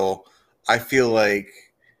title, I feel like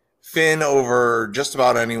Finn over just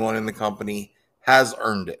about anyone in the company has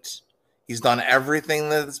earned it. He's done everything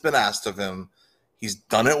that's been asked of him. He's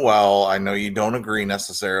done it well. I know you don't agree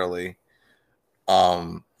necessarily.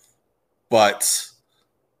 But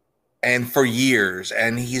and for years,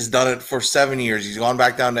 and he's done it for 7 years. He's gone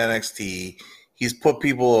back down to NXT. He's put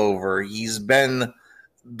people over. He's been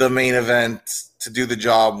the main event to do the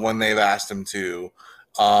job when they've asked him to.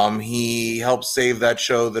 He helped save that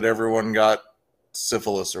show that everyone got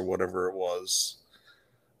syphilis or whatever it was.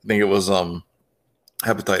 I think it was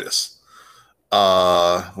hepatitis.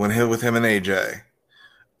 With him and AJ.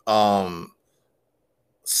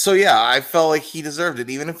 So yeah, I felt like he deserved it,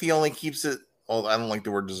 even if he only keeps it. Well, I don't like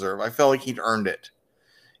the word deserve. I felt like he'd earned it,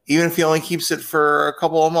 even if he only keeps it for a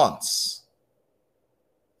couple of months.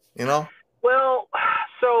 You know? Well,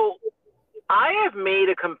 so I have made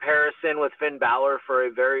a comparison with Finn Balor for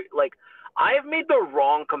a very I have made the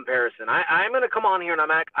wrong comparison. I'm going to come on here and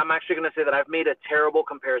I'm actually going to say that I've made a terrible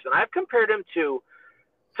comparison. I've compared him to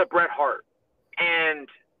Bret Hart, and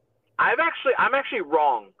I'm actually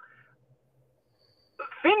wrong.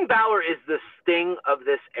 Finn Balor is the Sting of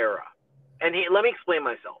this era. And let me explain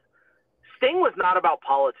myself. Sting was not about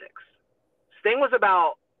politics. Sting was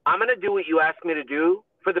about, I'm going to do what you ask me to do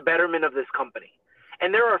for the betterment of this company.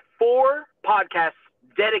 And there are 4 podcasts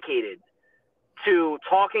dedicated to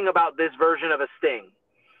talking about this version of a Sting.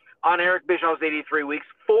 On Eric Bischoff's 83 Weeks,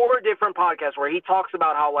 4 different podcasts where he talks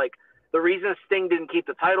about how, the reason Sting didn't keep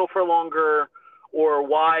the title for longer, or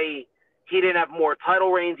why he didn't have more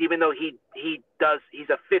title reigns, even though he's a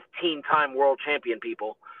 15-time world champion,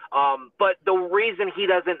 people. But the reason he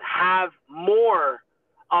doesn't have more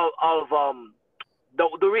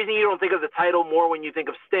the reason you don't think of the title more when you think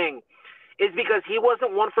of Sting is because he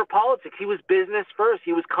wasn't one for politics. He was business first.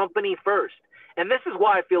 He was company first. And this is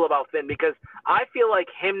why I feel about Finn, because I feel like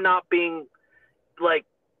him not being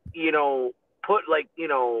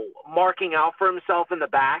marking out for himself in the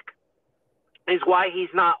back is why he's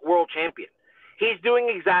not world champion. He's doing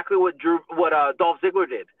exactly what Dolph Ziggler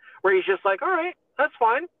did, where he's just like, all right, that's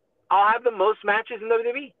fine. I'll have the most matches in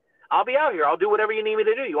WWE. I'll be out here. I'll do whatever you need me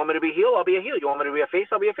to do. You want me to be a heel? I'll be a heel. You want me to be a face?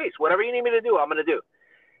 I'll be a face. Whatever you need me to do, I'm going to do.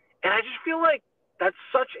 And I just feel like that's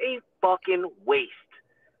such a fucking waste.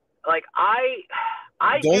 What?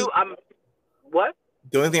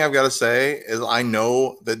 The only thing I've got to say is I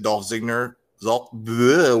know that Dolph Ziggler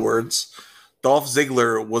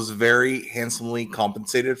was very handsomely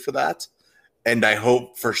compensated for that. And I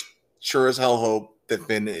hope, for sure as hell hope, that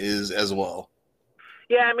Finn is as well.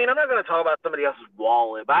 Yeah, I mean, I'm not going to talk about somebody else's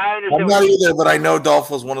wallet, but I understand. I'm not either, but I know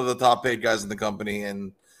Dolph was one of the top paid guys in the company,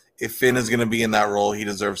 and if Finn is going to be in that role, he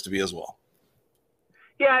deserves to be as well.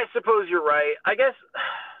 Yeah, I suppose you're right. I guess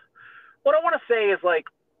what I want to say is,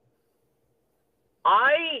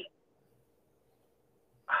 I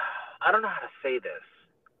don't know how to say this.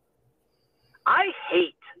 I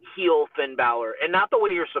hate heel Finn Balor, and not the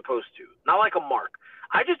way you're supposed to. Not like a mark.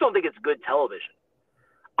 I just don't think it's good television.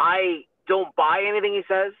 I don't buy anything he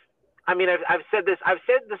says. I mean, I've said this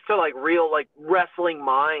to real wrestling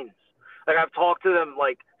minds. I've talked to them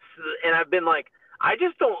and I've been I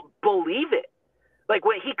just don't believe it.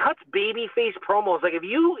 When he cuts babyface promos, if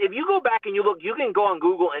you go back and you look, you can go on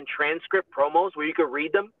Google and transcript promos where you can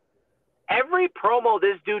read them. Every promo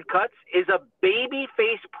this dude cuts is a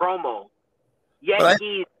babyface promo, yet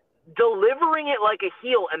he's delivering it like a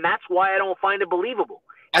heel, and that's why I don't find it believable.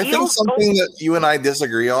 I think something that you and I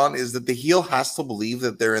disagree on is that the heel has to believe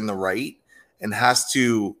that they're in the right and has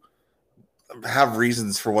to have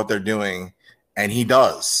reasons for what they're doing, and he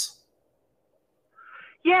does.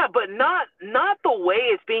 Yeah, but not the way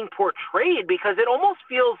it's being portrayed, because it almost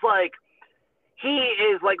feels like he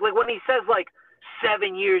is like when he says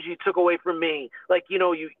 7 years you took away from me,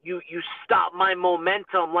 you stopped my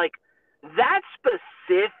momentum. That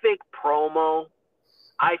specific promo,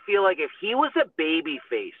 I feel like if he was a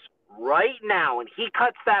babyface right now and he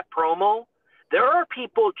cuts that promo, there are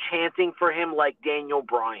people chanting for him like Daniel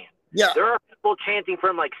Bryan. Yeah. There are people chanting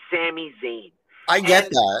for him like Sami Zayn. I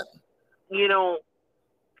get that.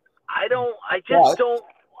 I don't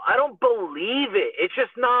believe it. It's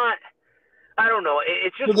just not, I don't know.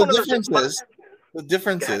 It's just the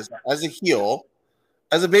difference is, as a heel,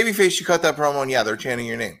 as a babyface, you cut that promo and yeah, they're chanting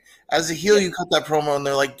your name. As a heel, you cut that promo and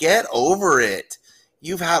they're like, get over it.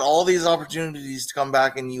 You've had all these opportunities to come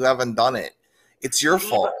back and you haven't done it. It's your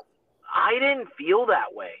fault. I didn't feel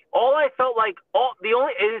that way. All I felt like,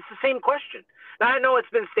 it's the same question. Now, I know it's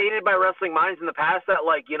been stated by Wrestling Minds in the past that,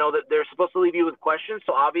 like, you know, that they're supposed to leave you with questions,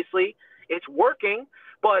 so obviously it's working.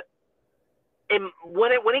 But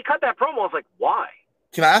when he cut that promo, I was like, why?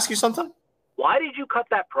 Can I ask you something? Why did you cut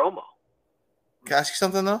that promo? Can I ask you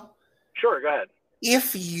something, though? Sure, go ahead.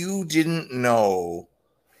 If you didn't know,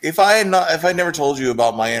 if I never told you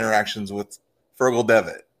about my interactions with Fergal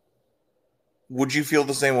Devitt, would you feel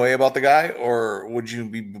the same way about the guy, or would you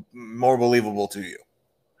be more believable to you?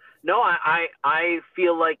 No, I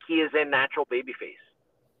feel like he is a natural babyface.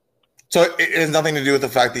 So it has nothing to do with the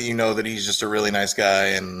fact that you know that he's just a really nice guy,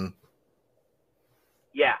 and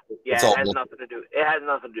yeah, it has nothing to do. It has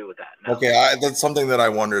nothing to do with that. No. Okay, that's something that I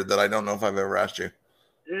wondered that I don't know if I've ever asked you.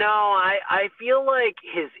 No, I feel like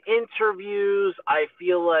his interviews, I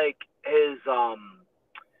feel like his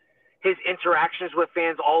interactions with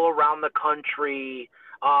fans all around the country,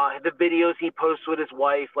 the videos he posts with his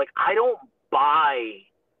wife, like, I don't buy.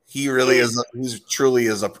 He really is. He truly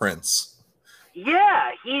is a prince.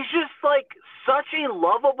 Yeah, he's just like such a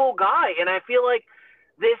lovable guy, and I feel like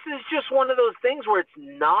this is just one of those things where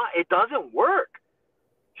it doesn't work.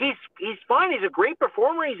 He's fine. He's a great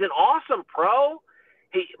performer. He's an awesome pro.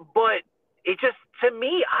 But it just, to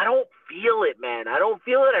me, I don't feel it, man. I don't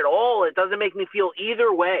feel it at all. It doesn't make me feel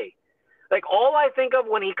either way. Like, all I think of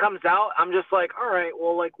when he comes out, I'm just like, all right,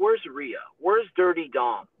 well, like, where's Rhea? Where's Dirty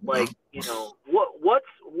Dom? Like, you know, what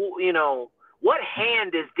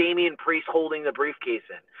hand is Damian Priest holding the briefcase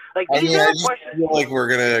in? Like, these are the questions. I feel like we're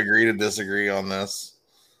gonna agree to disagree on this.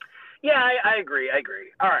 Yeah, I agree.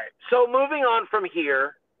 All right, so moving on from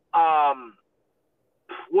here,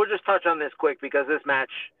 we'll just touch on this quick because this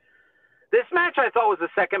match I thought was the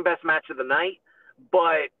second best match of the night,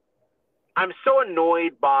 but I'm so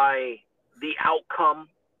annoyed by the outcome.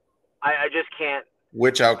 I just can't.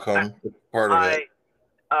 Which outcome? Part of it?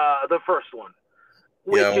 The first one,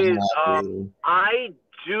 which is I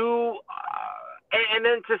do, and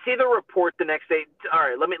then to see the report the next day. All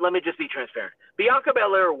right, let me just be transparent. Bianca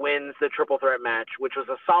Belair wins the triple threat match, which was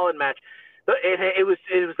a solid match. It was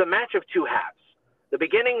a match of two halves. The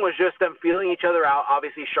beginning was just them feeling each other out.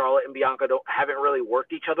 Obviously, Charlotte and Bianca haven't really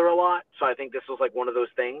worked each other a lot, so I think this was like one of those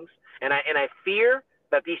things. And I fear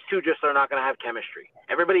that these two just are not going to have chemistry.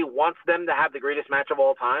 Everybody wants them to have the greatest match of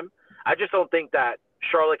all time. I just don't think that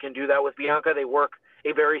Charlotte can do that with Bianca. They work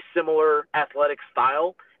a very similar athletic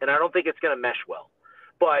style, and I don't think it's going to mesh well.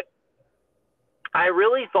 But I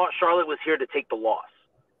really thought Charlotte was here to take the loss.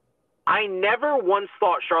 I never once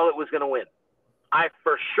thought Charlotte was going to win. I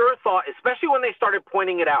for sure thought, especially when they started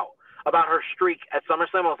pointing it out about her streak at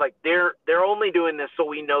SummerSlam, I was like, they're only doing this so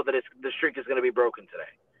we know that the streak is going to be broken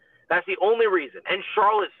today. That's the only reason. And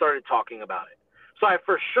Charlotte started talking about it. So I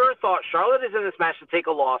for sure thought Charlotte is in this match to take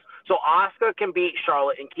a loss so Asuka can beat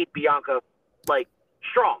Charlotte and keep Bianca, like,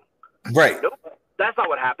 strong. Right. Nope. That's not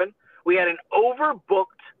what happened. We had an overbooked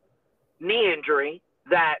knee injury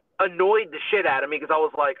that annoyed the shit out of me because I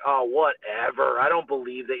was like, oh, whatever. I don't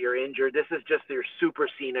believe that you're injured. This is just your Super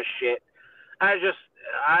Cena shit. I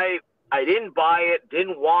didn't buy it,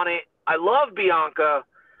 didn't want it. I love Bianca.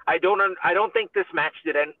 I don't think this match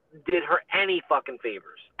did her any fucking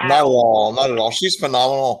favors. Not at all. She's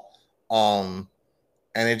phenomenal. And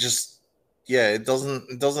it just, it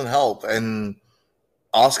doesn't help. And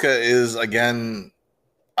Asuka is, again,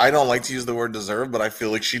 I don't like to use the word deserve, but I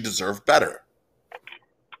feel like she deserved better.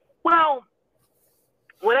 Well,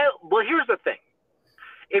 here's the thing.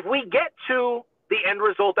 If we get to the end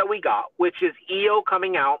result that we got, which is Io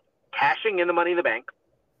coming out, cashing in the Money in the Bank,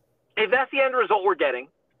 if that's the end result we're getting,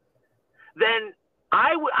 then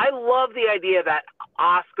I love the idea that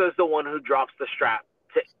Asuka's the one who drops the strap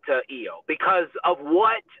to Io because of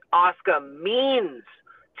what Asuka means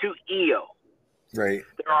to Io. Right.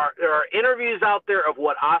 There are interviews out there of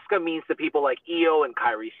what Asuka means to people like Io and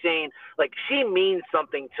Kairi Sane. Like, she means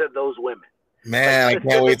something to those women. Man, like, I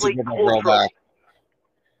can't wait to get my girl back.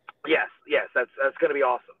 Yes, that's going to be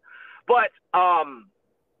awesome. But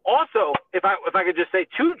also, if I could just say,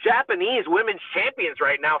 2 Japanese women's champions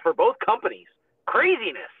right now for both companies.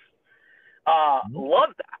 Craziness. Love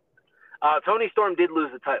that. Toni Storm did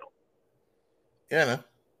lose the title. Yeah, no.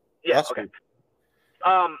 Yeah, that's okay.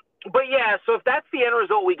 Cool. But yeah, so if that's the end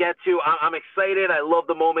result we get to, I'm excited. I love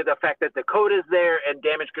the moment, the fact that Dakota's there and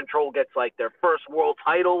Damage Control gets like their first world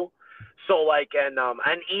title. So like, and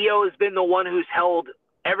Io has been the one who's held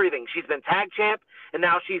everything. She's been tag champ and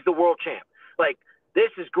now she's the world champ. Like,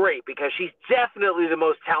 this is great because she's definitely the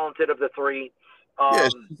most talented of the three. Yeah,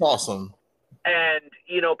 she's awesome. And,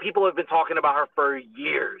 people have been talking about her for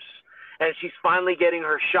years. And she's finally getting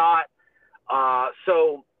her shot.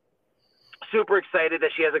 So super excited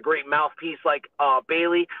that she has a great mouthpiece like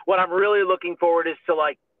Bayley. What I'm really looking forward is to,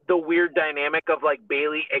 like, the weird dynamic of, like,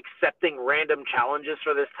 Bayley accepting random challenges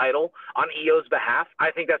for this title on Io's behalf.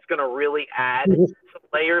 I think that's going to really add some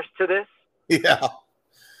layers to this. Yeah.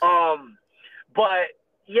 But,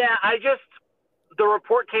 yeah, the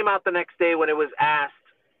report came out the next day when it was asked,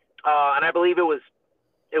 and I believe it was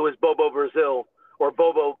Bobo Brazil or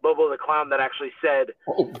Bobo the Clown that actually said.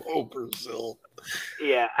 Bobo Brazil.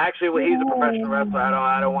 Yeah, actually, well, he's a professional wrestler.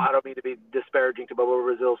 I don't mean to be disparaging to Bobo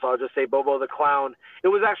Brazil, so I'll just say Bobo the Clown. It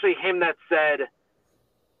was actually him that said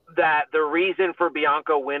that the reason for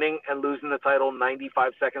Bianca winning and losing the title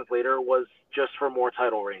 95 seconds later was just for more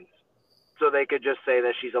title reigns, so they could just say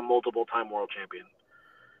that she's a multiple-time world champion.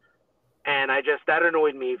 And that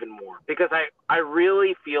annoyed me even more because I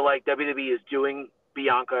really feel like WWE is doing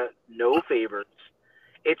Bianca no favors.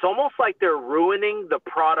 It's almost like they're ruining the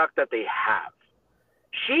product that they have.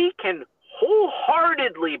 She can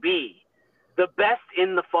wholeheartedly be the best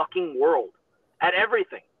in the fucking world at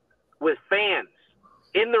everything, with fans,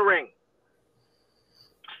 in the ring,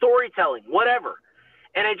 storytelling, whatever.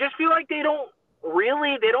 And I just feel like they don't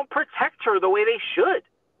protect her the way they should.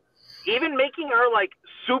 Even making her, like,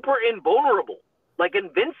 super invulnerable, like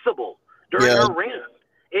invincible during her reign.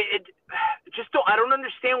 I don't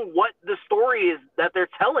understand what the story is that they're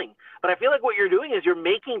telling. But I feel like what you're doing is you're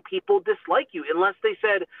making people dislike you unless they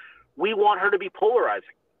said, we want her to be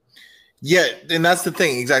polarizing. Yeah, and that's the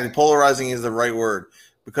thing. Exactly. Polarizing is the right word.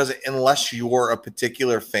 Because unless you're a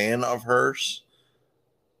particular fan of hers,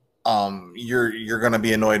 you're going to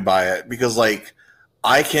be annoyed by it. Because, like,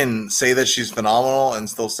 I can say that she's phenomenal and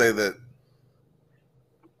still say that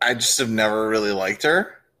I just have never really liked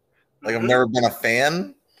her. Like, I've never been a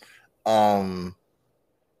fan. I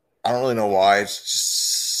don't really know why. It's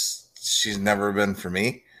just she's never been for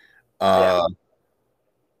me. But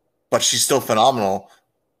she's still phenomenal.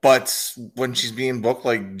 But when she's being booked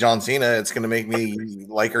like John Cena, it's going to make me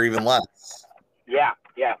like her even less. Yeah,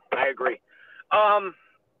 I agree.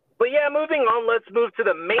 But yeah, moving on. Let's move to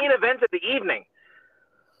the main event of the evening.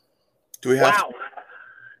 Do we have? Wow.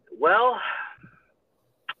 Well,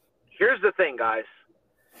 here's the thing, guys.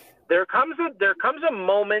 There comes a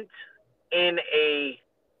moment in a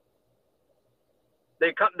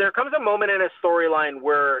storyline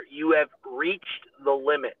where you have reached the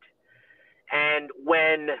limit. And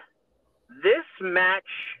when this match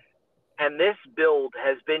and this build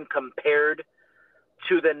has been compared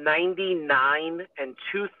to the 99 and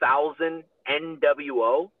 2000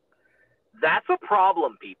 NWO, that's a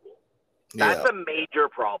problem, people. That's a major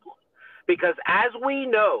problem. Because as we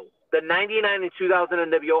know, the 99 and 2000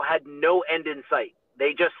 NWO had no end in sight.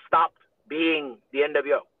 They just stopped being the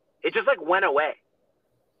NWO. It just, like, went away.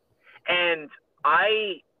 And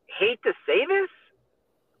I hate to say this,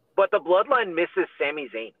 but the Bloodline misses Sami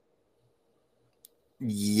Zayn.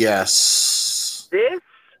 Yes. This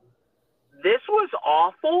was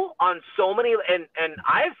awful on so many, and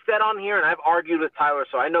I've said on here, and I've argued with Tyler,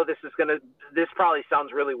 so I know this probably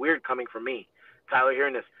sounds really weird coming from me, Tyler,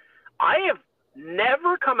 hearing this. I have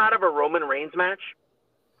never come out of a Roman Reigns match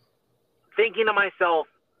thinking to myself,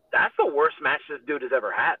 that's the worst match this dude has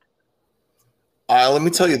ever had. Let me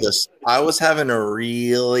tell you this. I was having a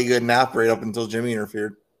really good nap right up until Jimmy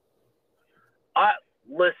interfered.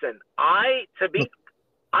 Listen, I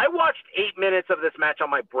watched 8 minutes of this match on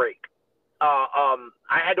my break. I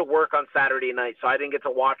had to work on Saturday night, so I didn't get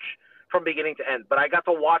to watch from beginning to end. But I got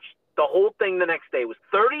to watch the whole thing the next day. It was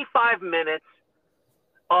 35 minutes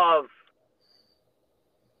of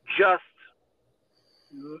just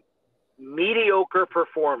mediocre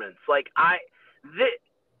performance. Like, I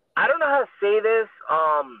don't know how to say this.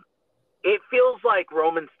 It feels like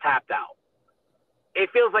Roman's tapped out. It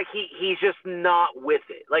feels like he's just not with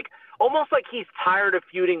it. Like, almost like he's tired of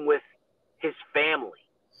feuding with his family.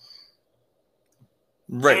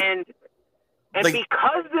 Right. And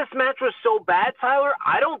because this match was so bad, Tyler,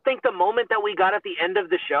 I don't think the moment that we got at the end of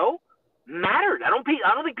the show mattered. I don't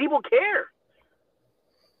think people care.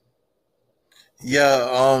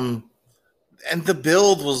 Yeah, and the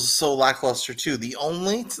build was so lackluster too. I'm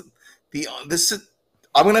going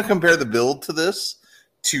to compare the build to this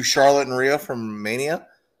to Charlotte and Rhea from Mania,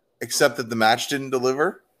 except that the match didn't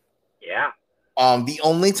deliver. Yeah. The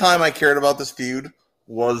only time I cared about this feud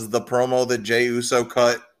was the promo that Jey Uso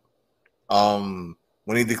cut when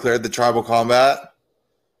he declared the tribal combat.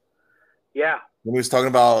 Yeah. When he was talking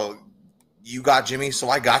about, you got Jimmy, so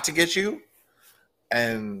I got to get you.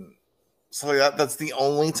 And so that's the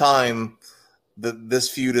only time that this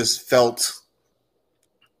feud has felt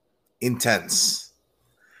intense.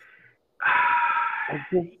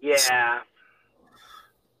 Yeah.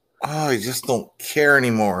 Oh, I just don't care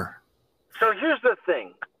anymore. So here's the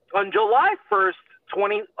thing. On July 1st,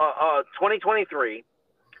 2023,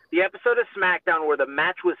 the episode of SmackDown where the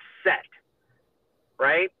match was set,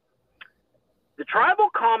 right? The tribal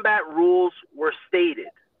combat rules were stated.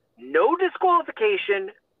 No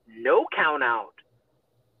disqualification, no count out.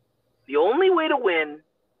 The only way to win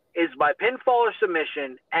is by pinfall or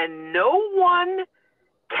submission, and no one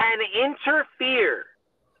can interfere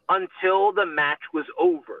until the match was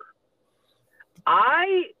over.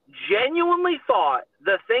 I genuinely thought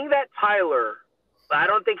the thing that Tyler, I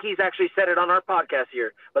don't think he's actually said it on our podcast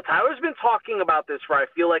here, but Tyler's been talking about this for I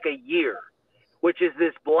feel like a year, which is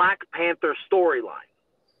this Black Panther storyline.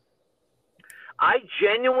 I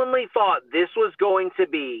genuinely thought this was going to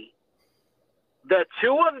be the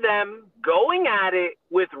two of them going at it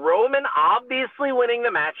with Roman obviously winning the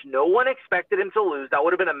match. No one expected him to lose. That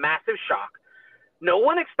would have been a massive shock. No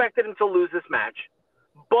one expected him to lose this match.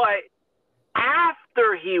 But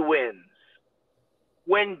after he wins,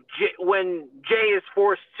 when Jay is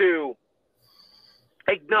forced to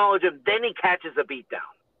acknowledge him, then he catches a beatdown.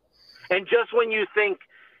 And just when you think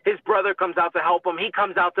his brother comes out to help him, he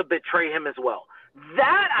comes out to betray him as well.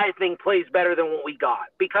 That, I think, plays better than what we got.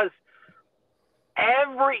 Because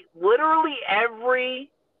literally every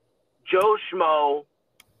Joe Schmo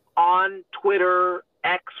on Twitter,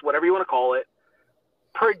 X, whatever you want to call it,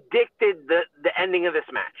 predicted the ending of this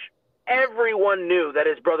match. Everyone knew that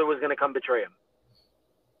his brother was going to come betray him.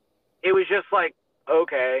 It was just like,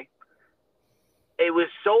 okay. It was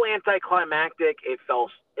so anticlimactic. It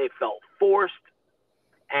felt forced.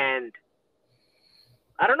 And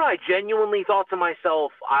I don't know. I genuinely thought to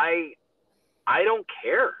myself, I don't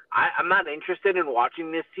care. I'm not interested in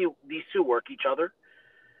watching these two work each other,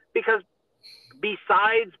 because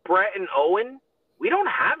besides Brett and Owen, we don't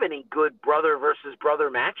have any good brother versus brother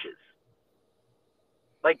matches.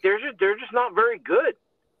 Like they're just not very good.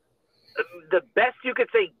 The best you could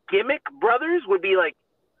say gimmick brothers would be like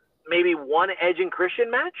maybe one Edge and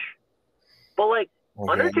Christian match, but like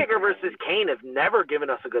Undertaker versus Kane have never given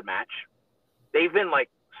us a good match. They've been like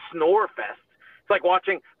snore fest. It's like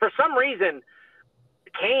watching, for some reason,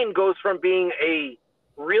 Kane goes from being a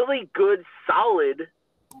really good, solid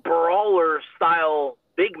brawler style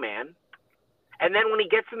big man, and then when he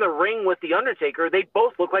gets in the ring with the Undertaker, they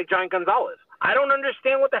both look like Giant Gonzalez. I don't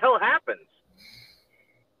understand what the hell happens,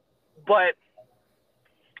 but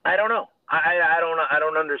I don't know. I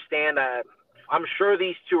don't understand. I'm sure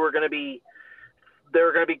these two are going to be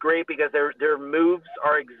great because their moves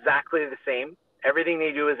are exactly the same. Everything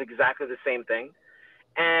they do is exactly the same thing.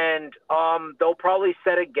 And they'll probably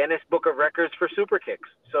set a Guinness Book of Records for super kicks.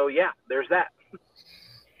 So yeah, there's that.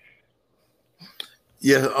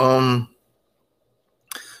 Yeah.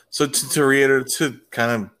 So to reiterate, to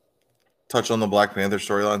kind of touch on the Black Panther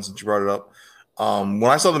storyline since you brought it up. When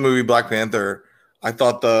I saw the movie Black Panther, I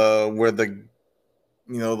thought the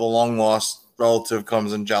long lost relative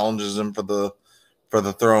comes and challenges him for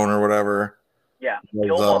the throne or whatever. Yeah,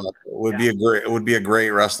 would be a great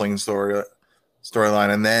wrestling storyline.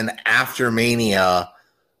 And then after Mania,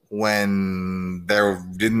 when there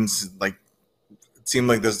didn't it seemed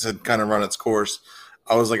like this had kind of run its course,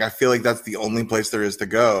 I was like, I feel like that's the only place there is to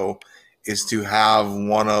go, is to have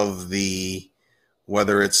one of the,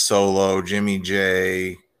 whether it's Solo, Jimmy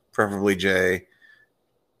J, preferably Jay,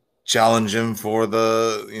 challenge him for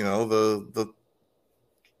the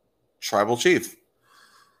tribal chief.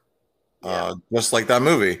 Yeah. Just like that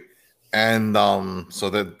movie. And so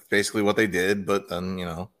that's basically what they did, but then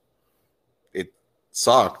it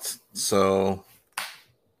sucked. So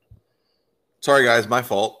sorry guys, my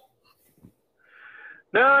fault.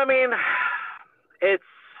 No, I mean, it's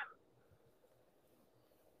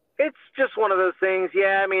just one of those things.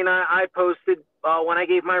 Yeah, I mean, I posted when I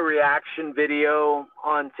gave my reaction video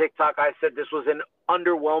on TikTok, I said this was an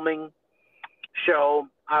underwhelming show.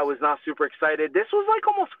 I was not super excited. This was like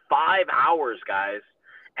almost 5 hours, guys.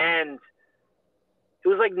 And it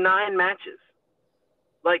was like 9 matches.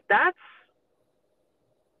 Like, that's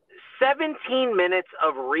 17 minutes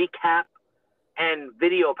of recap and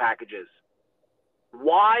video packages.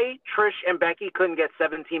 Why Trish and Becky couldn't get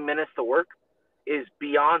 17 minutes to work is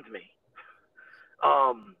beyond me.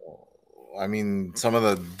 I mean, some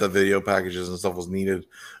of the video packages and stuff was needed,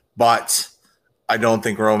 but I don't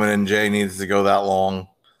think Roman and Jay needed to go that long.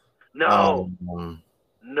 No.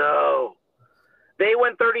 No. They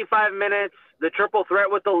went 35 minutes. The triple threat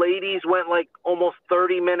with the ladies went like almost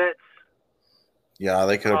 30 minutes. Yeah,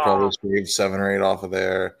 they could have probably shaved 7 or 8 off of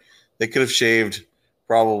there. They could have shaved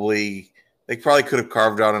they probably could have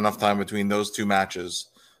carved out enough time between those two matches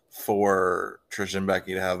for Trish and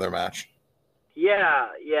Becky to have their match. Yeah,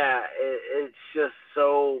 it's just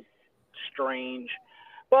so strange.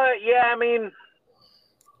 But yeah, I mean,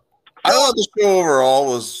 I thought the show overall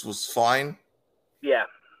was fine. Yeah,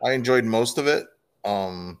 I enjoyed most of it.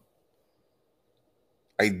 I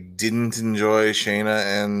didn't enjoy Shayna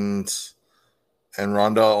and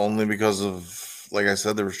Ronda only because of, like I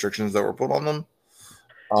said, the restrictions that were put on them.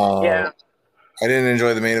 Yeah. I didn't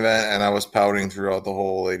enjoy the main event, and I was pouting throughout the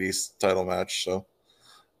whole ladies title match. So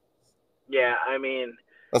yeah, I mean,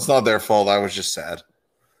 that's not their fault. I was just sad.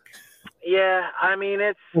 yeah, I mean,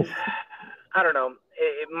 it's, I don't know.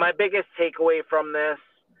 My biggest takeaway from this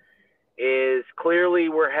is clearly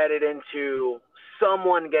we're headed into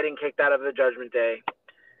someone getting kicked out of the Judgment Day.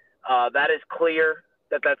 That is clear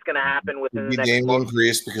that that's going to happen within the next Damian month.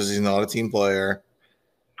 Priest because he's not a team player.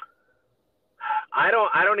 I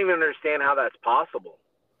don't even understand how that's possible.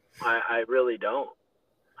 I really don't.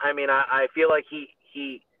 I mean, I feel like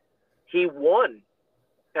he won.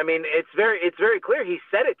 I mean, it's very clear. He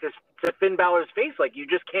said it to Finn Balor's face, like, you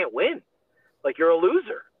just can't win. Like, you're a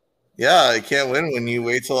loser. Yeah, I can't win when you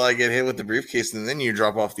wait till I get hit with the briefcase and then you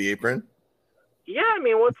drop off the apron. Yeah, I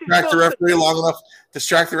mean, what's he Distract the supposed to referee do?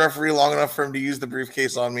 Distract the referee long enough for him to use the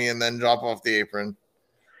briefcase on me and then drop off the apron.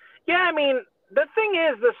 Yeah, I mean, the thing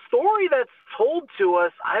is, the story that's told to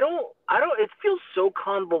us, I don't. It feels so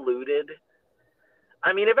convoluted.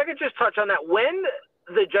 I mean, if I could just touch on that, when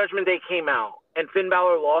the Judgment Day came out and Finn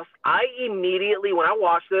Balor lost, I immediately, when I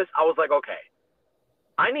watched this, I was like, okay,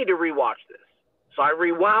 I need to rewatch this. So I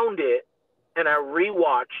rewound it and I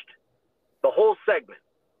rewatched the whole segment,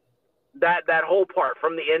 that whole part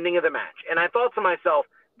from the ending of the match, and I thought to myself,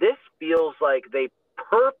 this feels like they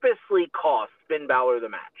purposely cost Finn Balor the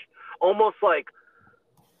match. Almost like,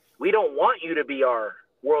 we don't want you to be our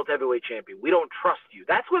World Heavyweight Champion. We don't trust you.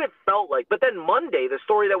 That's what it felt like. But then Monday, the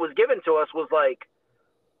story that was given to us was like,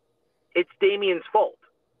 it's Damien's fault.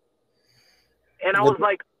 And I was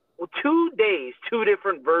like, well, 2 days, two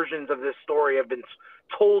different versions of this story have been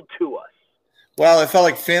told to us. Well, it felt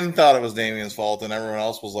like Finn thought it was Damien's fault, and everyone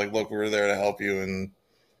else was like, look, we were there to help you, and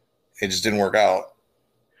it just didn't work out.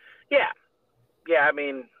 Yeah. Yeah, I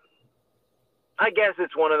mean, I guess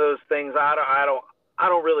it's one of those things. I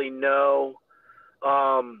don't really know.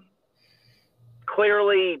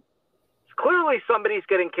 Clearly somebody's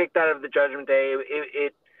getting kicked out of the Judgment Day.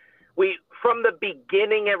 We from the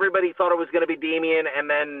beginning, everybody thought it was going to be Damien, and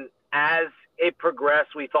then as it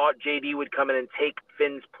progressed, we thought JD would come in and take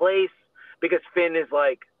Finn's place, because Finn is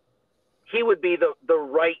like, he would be the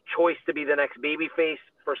right choice to be the next babyface.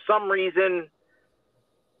 For some reason,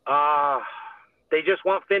 they just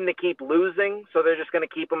want Finn to keep losing, so they're just going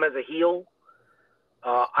to keep him as a heel.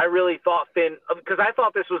 I really thought Finn, because I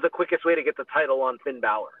thought this was the quickest way to get the title on Finn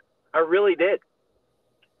Balor. I really did.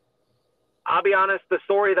 I'll be honest, the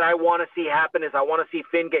story that I want to see happen is I want to see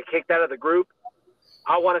Finn get kicked out of the group.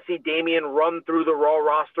 I want to see Damien run through the Raw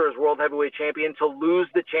roster as World Heavyweight Champion to lose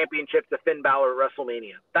the championship to Finn Balor at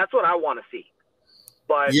WrestleMania. That's what I want to see.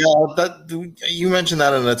 But yeah, you mentioned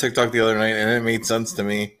that in a TikTok the other night, and it made sense to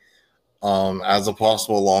me as a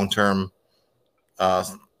possible long-term where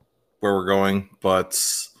we're going. But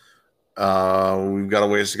we've got a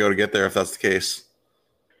ways to go to get there if that's the case.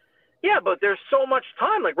 yeah, but there's so much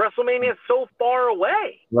time. Like, WrestleMania is so far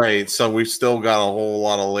away. Right, so we've still got a whole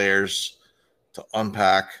lot of layers to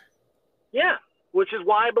unpack. Yeah, which is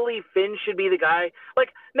why I believe Finn should be the guy. Like,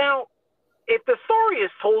 now, if the story is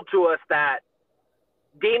told to us that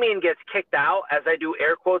Damien gets kicked out, as I do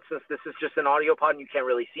air quotes since this is just an audio pod and you can't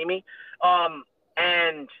really see me,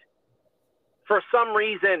 and for some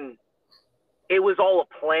reason it was all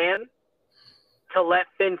a plan to let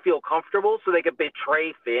Finn feel comfortable so they could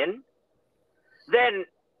betray Finn, then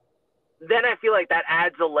I feel like that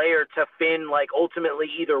adds a layer to Finn, like, ultimately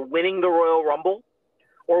either winning the Royal Rumble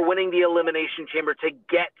or winning the Elimination Chamber to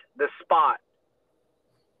get the spot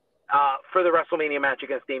for the WrestleMania match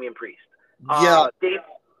against Damian Priest. Dave,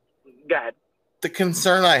 go ahead. The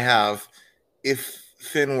concern I have, if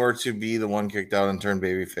Finn were to be the one kicked out and turn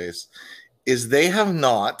babyface, is they have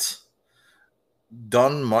not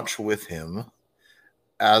done much with him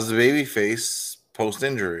as a babyface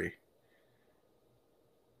post-injury.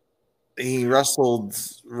 He wrestled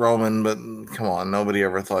Roman, but come on, nobody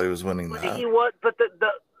ever thought he was winning that. He was, but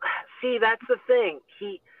see, that's the thing.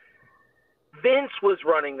 Vince was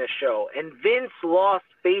running the show, and Vince lost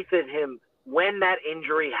faith in him when that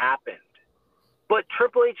injury happened. But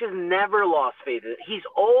Triple H has never lost faith in it. He's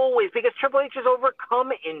always, because Triple H has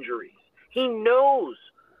overcome injuries. He knows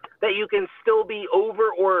that you can still be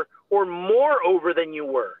over or more over than you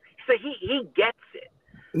were. He so he gets it.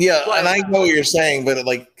 Yeah, But, and I know what you're saying, but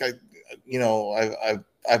like,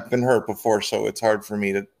 I've been hurt before, so it's hard for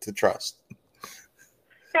me to trust.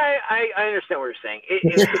 yeah, I understand what you're saying.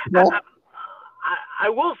 I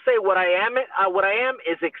will say what I am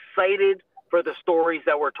is excited for the stories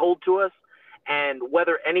that were told to us, and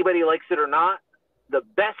whether anybody likes it or not, the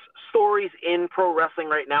best stories in pro wrestling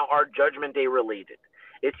right now are Judgment Day related.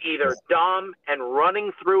 It's either Dom and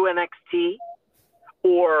running through NXT,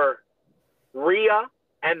 or Rhea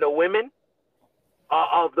and the women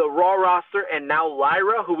of the Raw roster, and now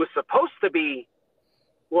Lyra, who was supposed to be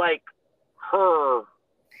like her,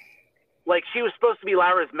 like she was supposed to be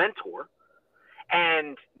Lyra's mentor,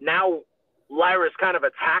 and now Lyra's kind of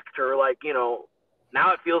attacked her, like,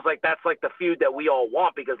 now it feels like that's like the feud that we all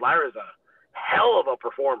want, because Lyra's a hell of a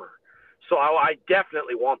performer. So I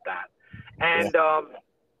definitely want that. And,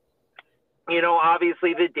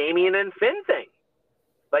 obviously the Damian and Finn thing.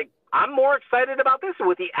 Like, I'm more excited about this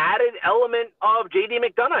with the added element of JD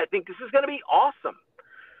McDonough. I think this is going to be awesome.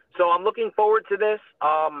 So I'm looking forward to this.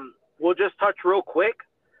 We'll just touch real quick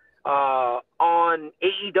on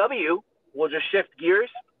AEW. We'll just shift gears.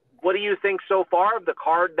 What do you think so far of the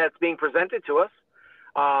card that's being presented to us?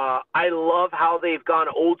 I love how they've gone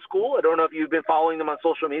old school. I don't know if you've been following them on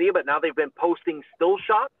social media, but now they've been posting still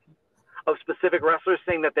shots of specific wrestlers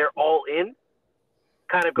saying that they're all in,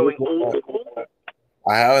 kind of going old school.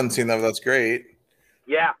 I haven't seen that, but that's great.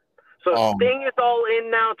 Yeah. So Sting is all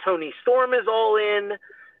in now. Tony Storm is all in.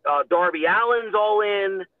 Darby Allin's all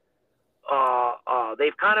in.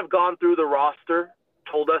 They've kind of gone through the roster,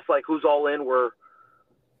 told us like who's all in. We're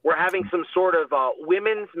having some sort of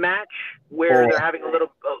women's match where they're having a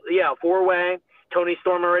little, four-way. Tony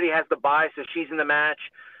Storm already has the bye, so she's in the match.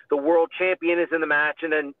 The world champion is in the match.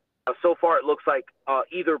 And then so far it looks like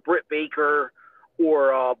either Britt Baker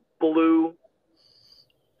or Blue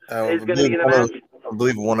is going to be in the match. I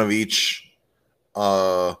believe one of each,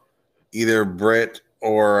 either Britt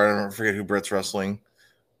or I don't forget who Britt's wrestling.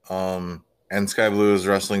 And Sky Blue is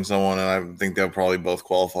wrestling someone, and I think they'll probably both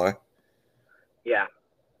qualify. Yeah.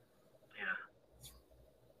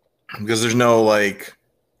 Because there's no like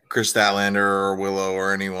Chris Statlander or Willow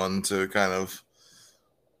or anyone to kind of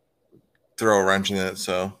throw a wrench in it.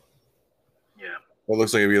 So yeah, it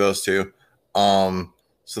looks like it'd be those two. So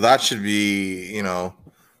that should be,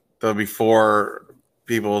 there'll be 4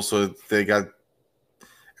 people, so they got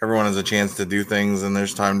everyone has a chance to do things, and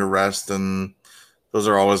there's time to rest, and those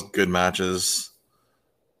are always good matches.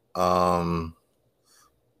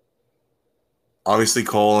 Obviously,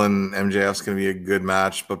 Cole and MJF's going to be a good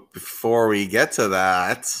match, but before we get to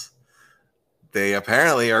that, they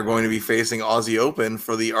apparently are going to be facing Aussie Open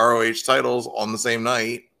for the ROH titles on the same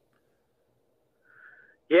night.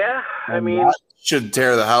 Yeah, and that should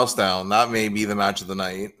tear the house down. That may be the match of the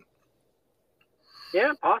night.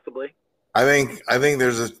 Yeah, possibly. I think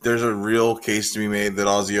there's a real case to be made that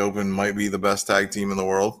Aussie Open might be the best tag team in the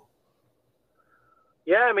world.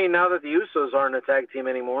 Yeah, I mean, now that the Usos aren't a tag team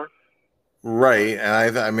anymore. Right,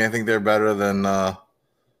 and I think they're better than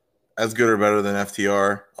as good or better than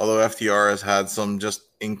FTR. Although FTR has had some just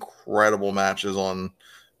incredible matches on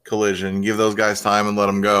Collision. Give those guys time and let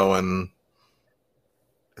them go, and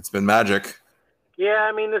it's been magic. Yeah,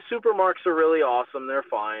 I mean, the Supermarks are really awesome. They're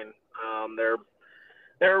fine.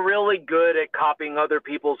 They're really good at copying other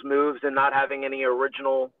people's moves and not having any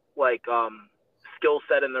original skill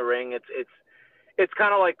set in the ring. It's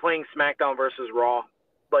kind of like playing SmackDown versus Raw,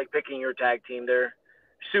 like picking your tag team. They're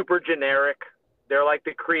super generic. They're like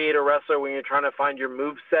the creator wrestler when you're trying to find your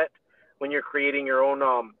move set when you're creating your own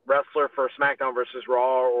wrestler for SmackDown versus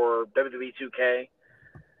Raw or WWE 2K.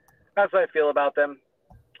 That's how I feel about them.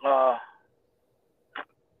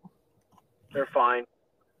 They're fine.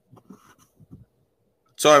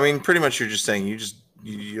 So I mean, pretty much you're just saying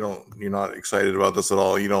you're not excited about this at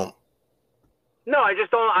all. You don't. No, I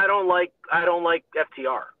just don't. I don't like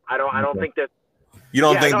FTR. I don't think that. You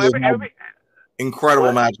don't think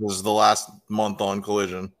incredible matches the last month on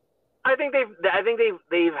Collision? I think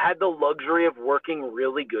they've had the luxury of working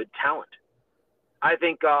really good talent. I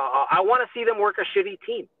think I want to see them work a shitty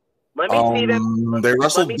team. Let me see them. They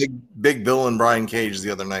wrestled Big Bill and Brian Cage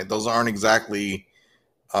the other night. Those aren't exactly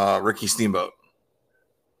Ricky Steamboat.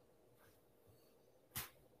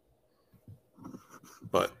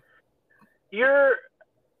 But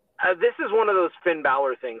this is one of those Finn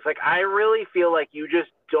Balor things. Like, I really feel like you just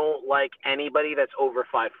don't like anybody that's over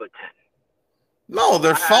 5'10". No,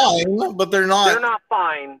 they're fine, but they're not. They're not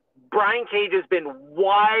fine. Brian Cage has been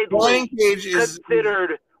widely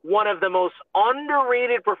considered one of the most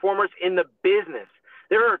underrated performers in the business.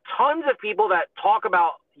 There are tons of people that talk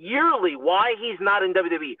about yearly why he's not in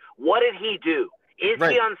WWE. What did he do? Is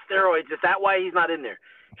he on steroids? Is that why he's not in there?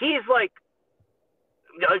 He's like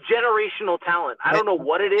a generational talent. I don't know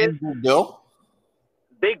what it is. Bill?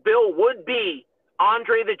 Big Bill would be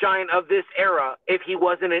Andre the Giant of this era if he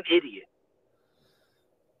wasn't an idiot.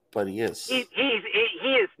 But he is. He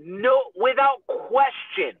is without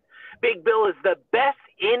question. Big Bill is the best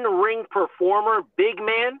in-ring performer, big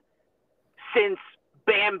man, since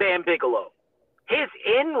Bam Bam Bigelow. His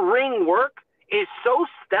in-ring work is so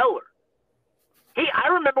stellar. I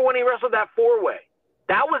remember when he wrestled that 4-way.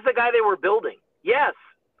 That was the guy they were building. Yes,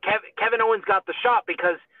 Kevin Owens got the shot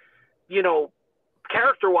because,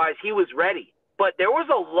 character-wise, he was ready. But there was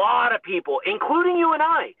a lot of people, including you and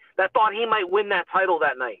I, that thought he might win that title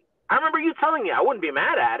that night. I remember you telling me I wouldn't be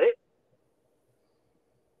mad at it.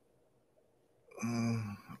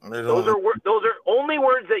 Those are only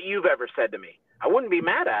words that you've ever said to me. I wouldn't be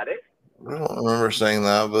mad at it. I don't remember saying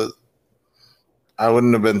that, but I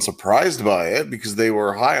wouldn't have been surprised by it because they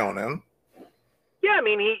were high on him. Yeah, I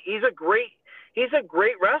mean he's a great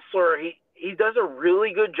wrestler. He does a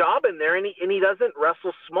really good job in there, and he doesn't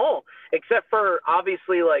wrestle small, except for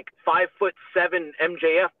obviously like 5'7"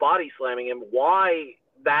 MJF body slamming him. Why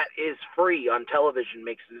that is free on television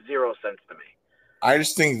makes zero sense to me. I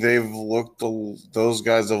just think those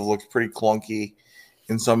guys have looked pretty clunky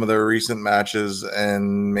in some of their recent matches,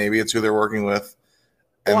 and maybe it's who they're working with.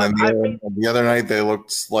 And then the other night they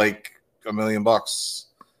looked like $1 million.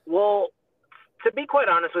 Well, to be quite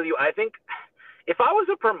honest with you, I think if I was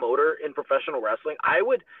a promoter in professional wrestling, I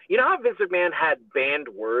would. You know how Vince McMahon had banned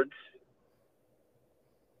words?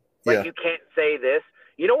 Like you can't say this.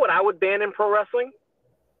 You know what I would ban in pro wrestling?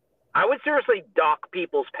 I would seriously dock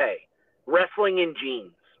people's pay. Wrestling in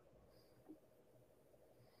jeans.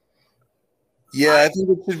 Yeah, I think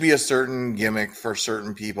it should be a certain gimmick for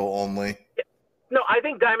certain people only. No, I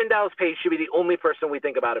think Diamond Dallas Page should be the only person we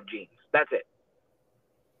think about of jeans. That's it.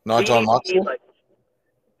 Not John Moxley?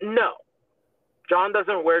 No. John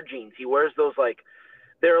doesn't wear jeans. He wears those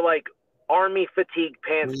they're like army fatigue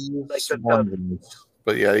pants.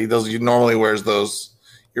 But yeah, he does. He normally wears those.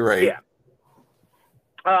 You're right. Yeah.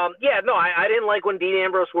 I didn't like when Dean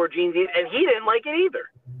Ambrose wore jeans, and he didn't like it either.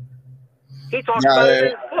 He talked about it in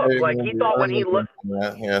his book. Like he thought when he looked,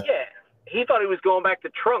 he thought he was going back to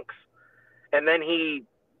trunks, and then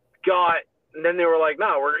and then they were like,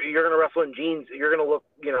 "No, you're gonna wrestle in jeans. You're gonna look,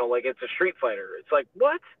 like it's a street fighter." It's like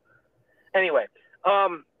what? Anyway,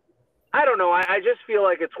 I don't know. I just feel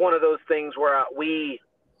like it's one of those things where we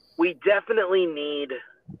definitely need.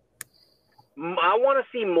 I want to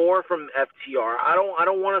see more from FTR. I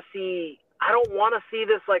don't want to see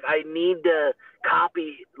this like I need to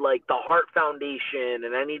copy like the Hart Foundation,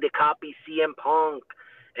 and I need to copy CM Punk,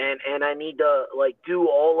 and I need to like do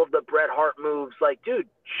all of the Bret Hart moves. Like, dude,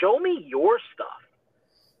 show me your stuff.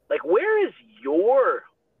 Like, where is your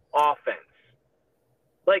offense?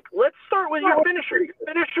 Like, let's start with your finisher. Your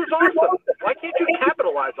finisher's awesome. Why can't you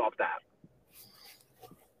capitalize off that?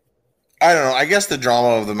 I don't know. I guess the drama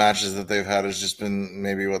of the matches that they've had has just been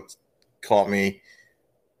maybe what caught me.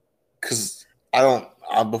 Because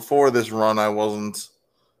before this run, I wasn't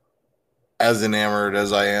as enamored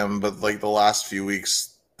as I am. But like the last few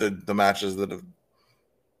weeks, the matches that have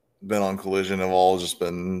been on Collision have all just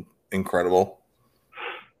been incredible.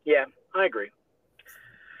 Yeah, I agree.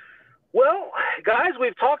 Well, guys,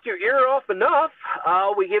 we've talked your ear off enough.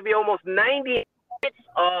 We give you almost 90 minutes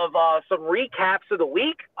of some recaps of the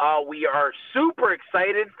week. We are super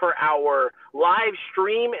excited for our live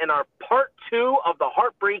stream and our part 2 of the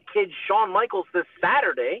Heartbreak Kid Shawn Michaels this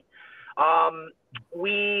Saturday.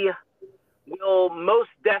 We will most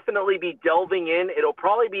definitely be delving in. It'll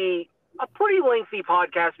probably be a pretty lengthy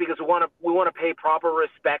podcast because we want to pay proper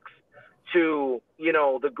respects to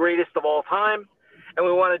the greatest of all time, and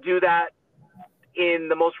we want to do that in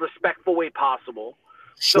the most respectful way possible.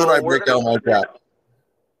 Should I break out my chaps?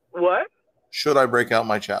 What? Should I break out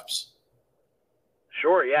my chaps?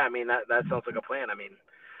 Sure, yeah. I mean, that sounds like a plan. I mean,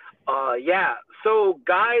 yeah. So,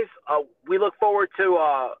 guys, we look forward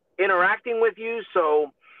to interacting with you.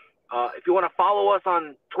 So, if you want to follow us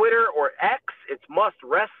on Twitter or X, it's Must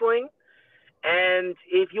Wrestling. And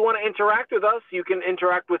if you want to interact with us, you can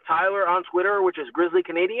interact with Tyler on Twitter, which is Grizzly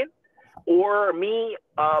Canadian, or me,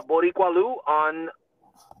 Boricua Lu, on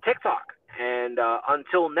TikTok. And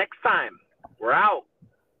until next time, we're out.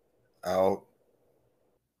 Out.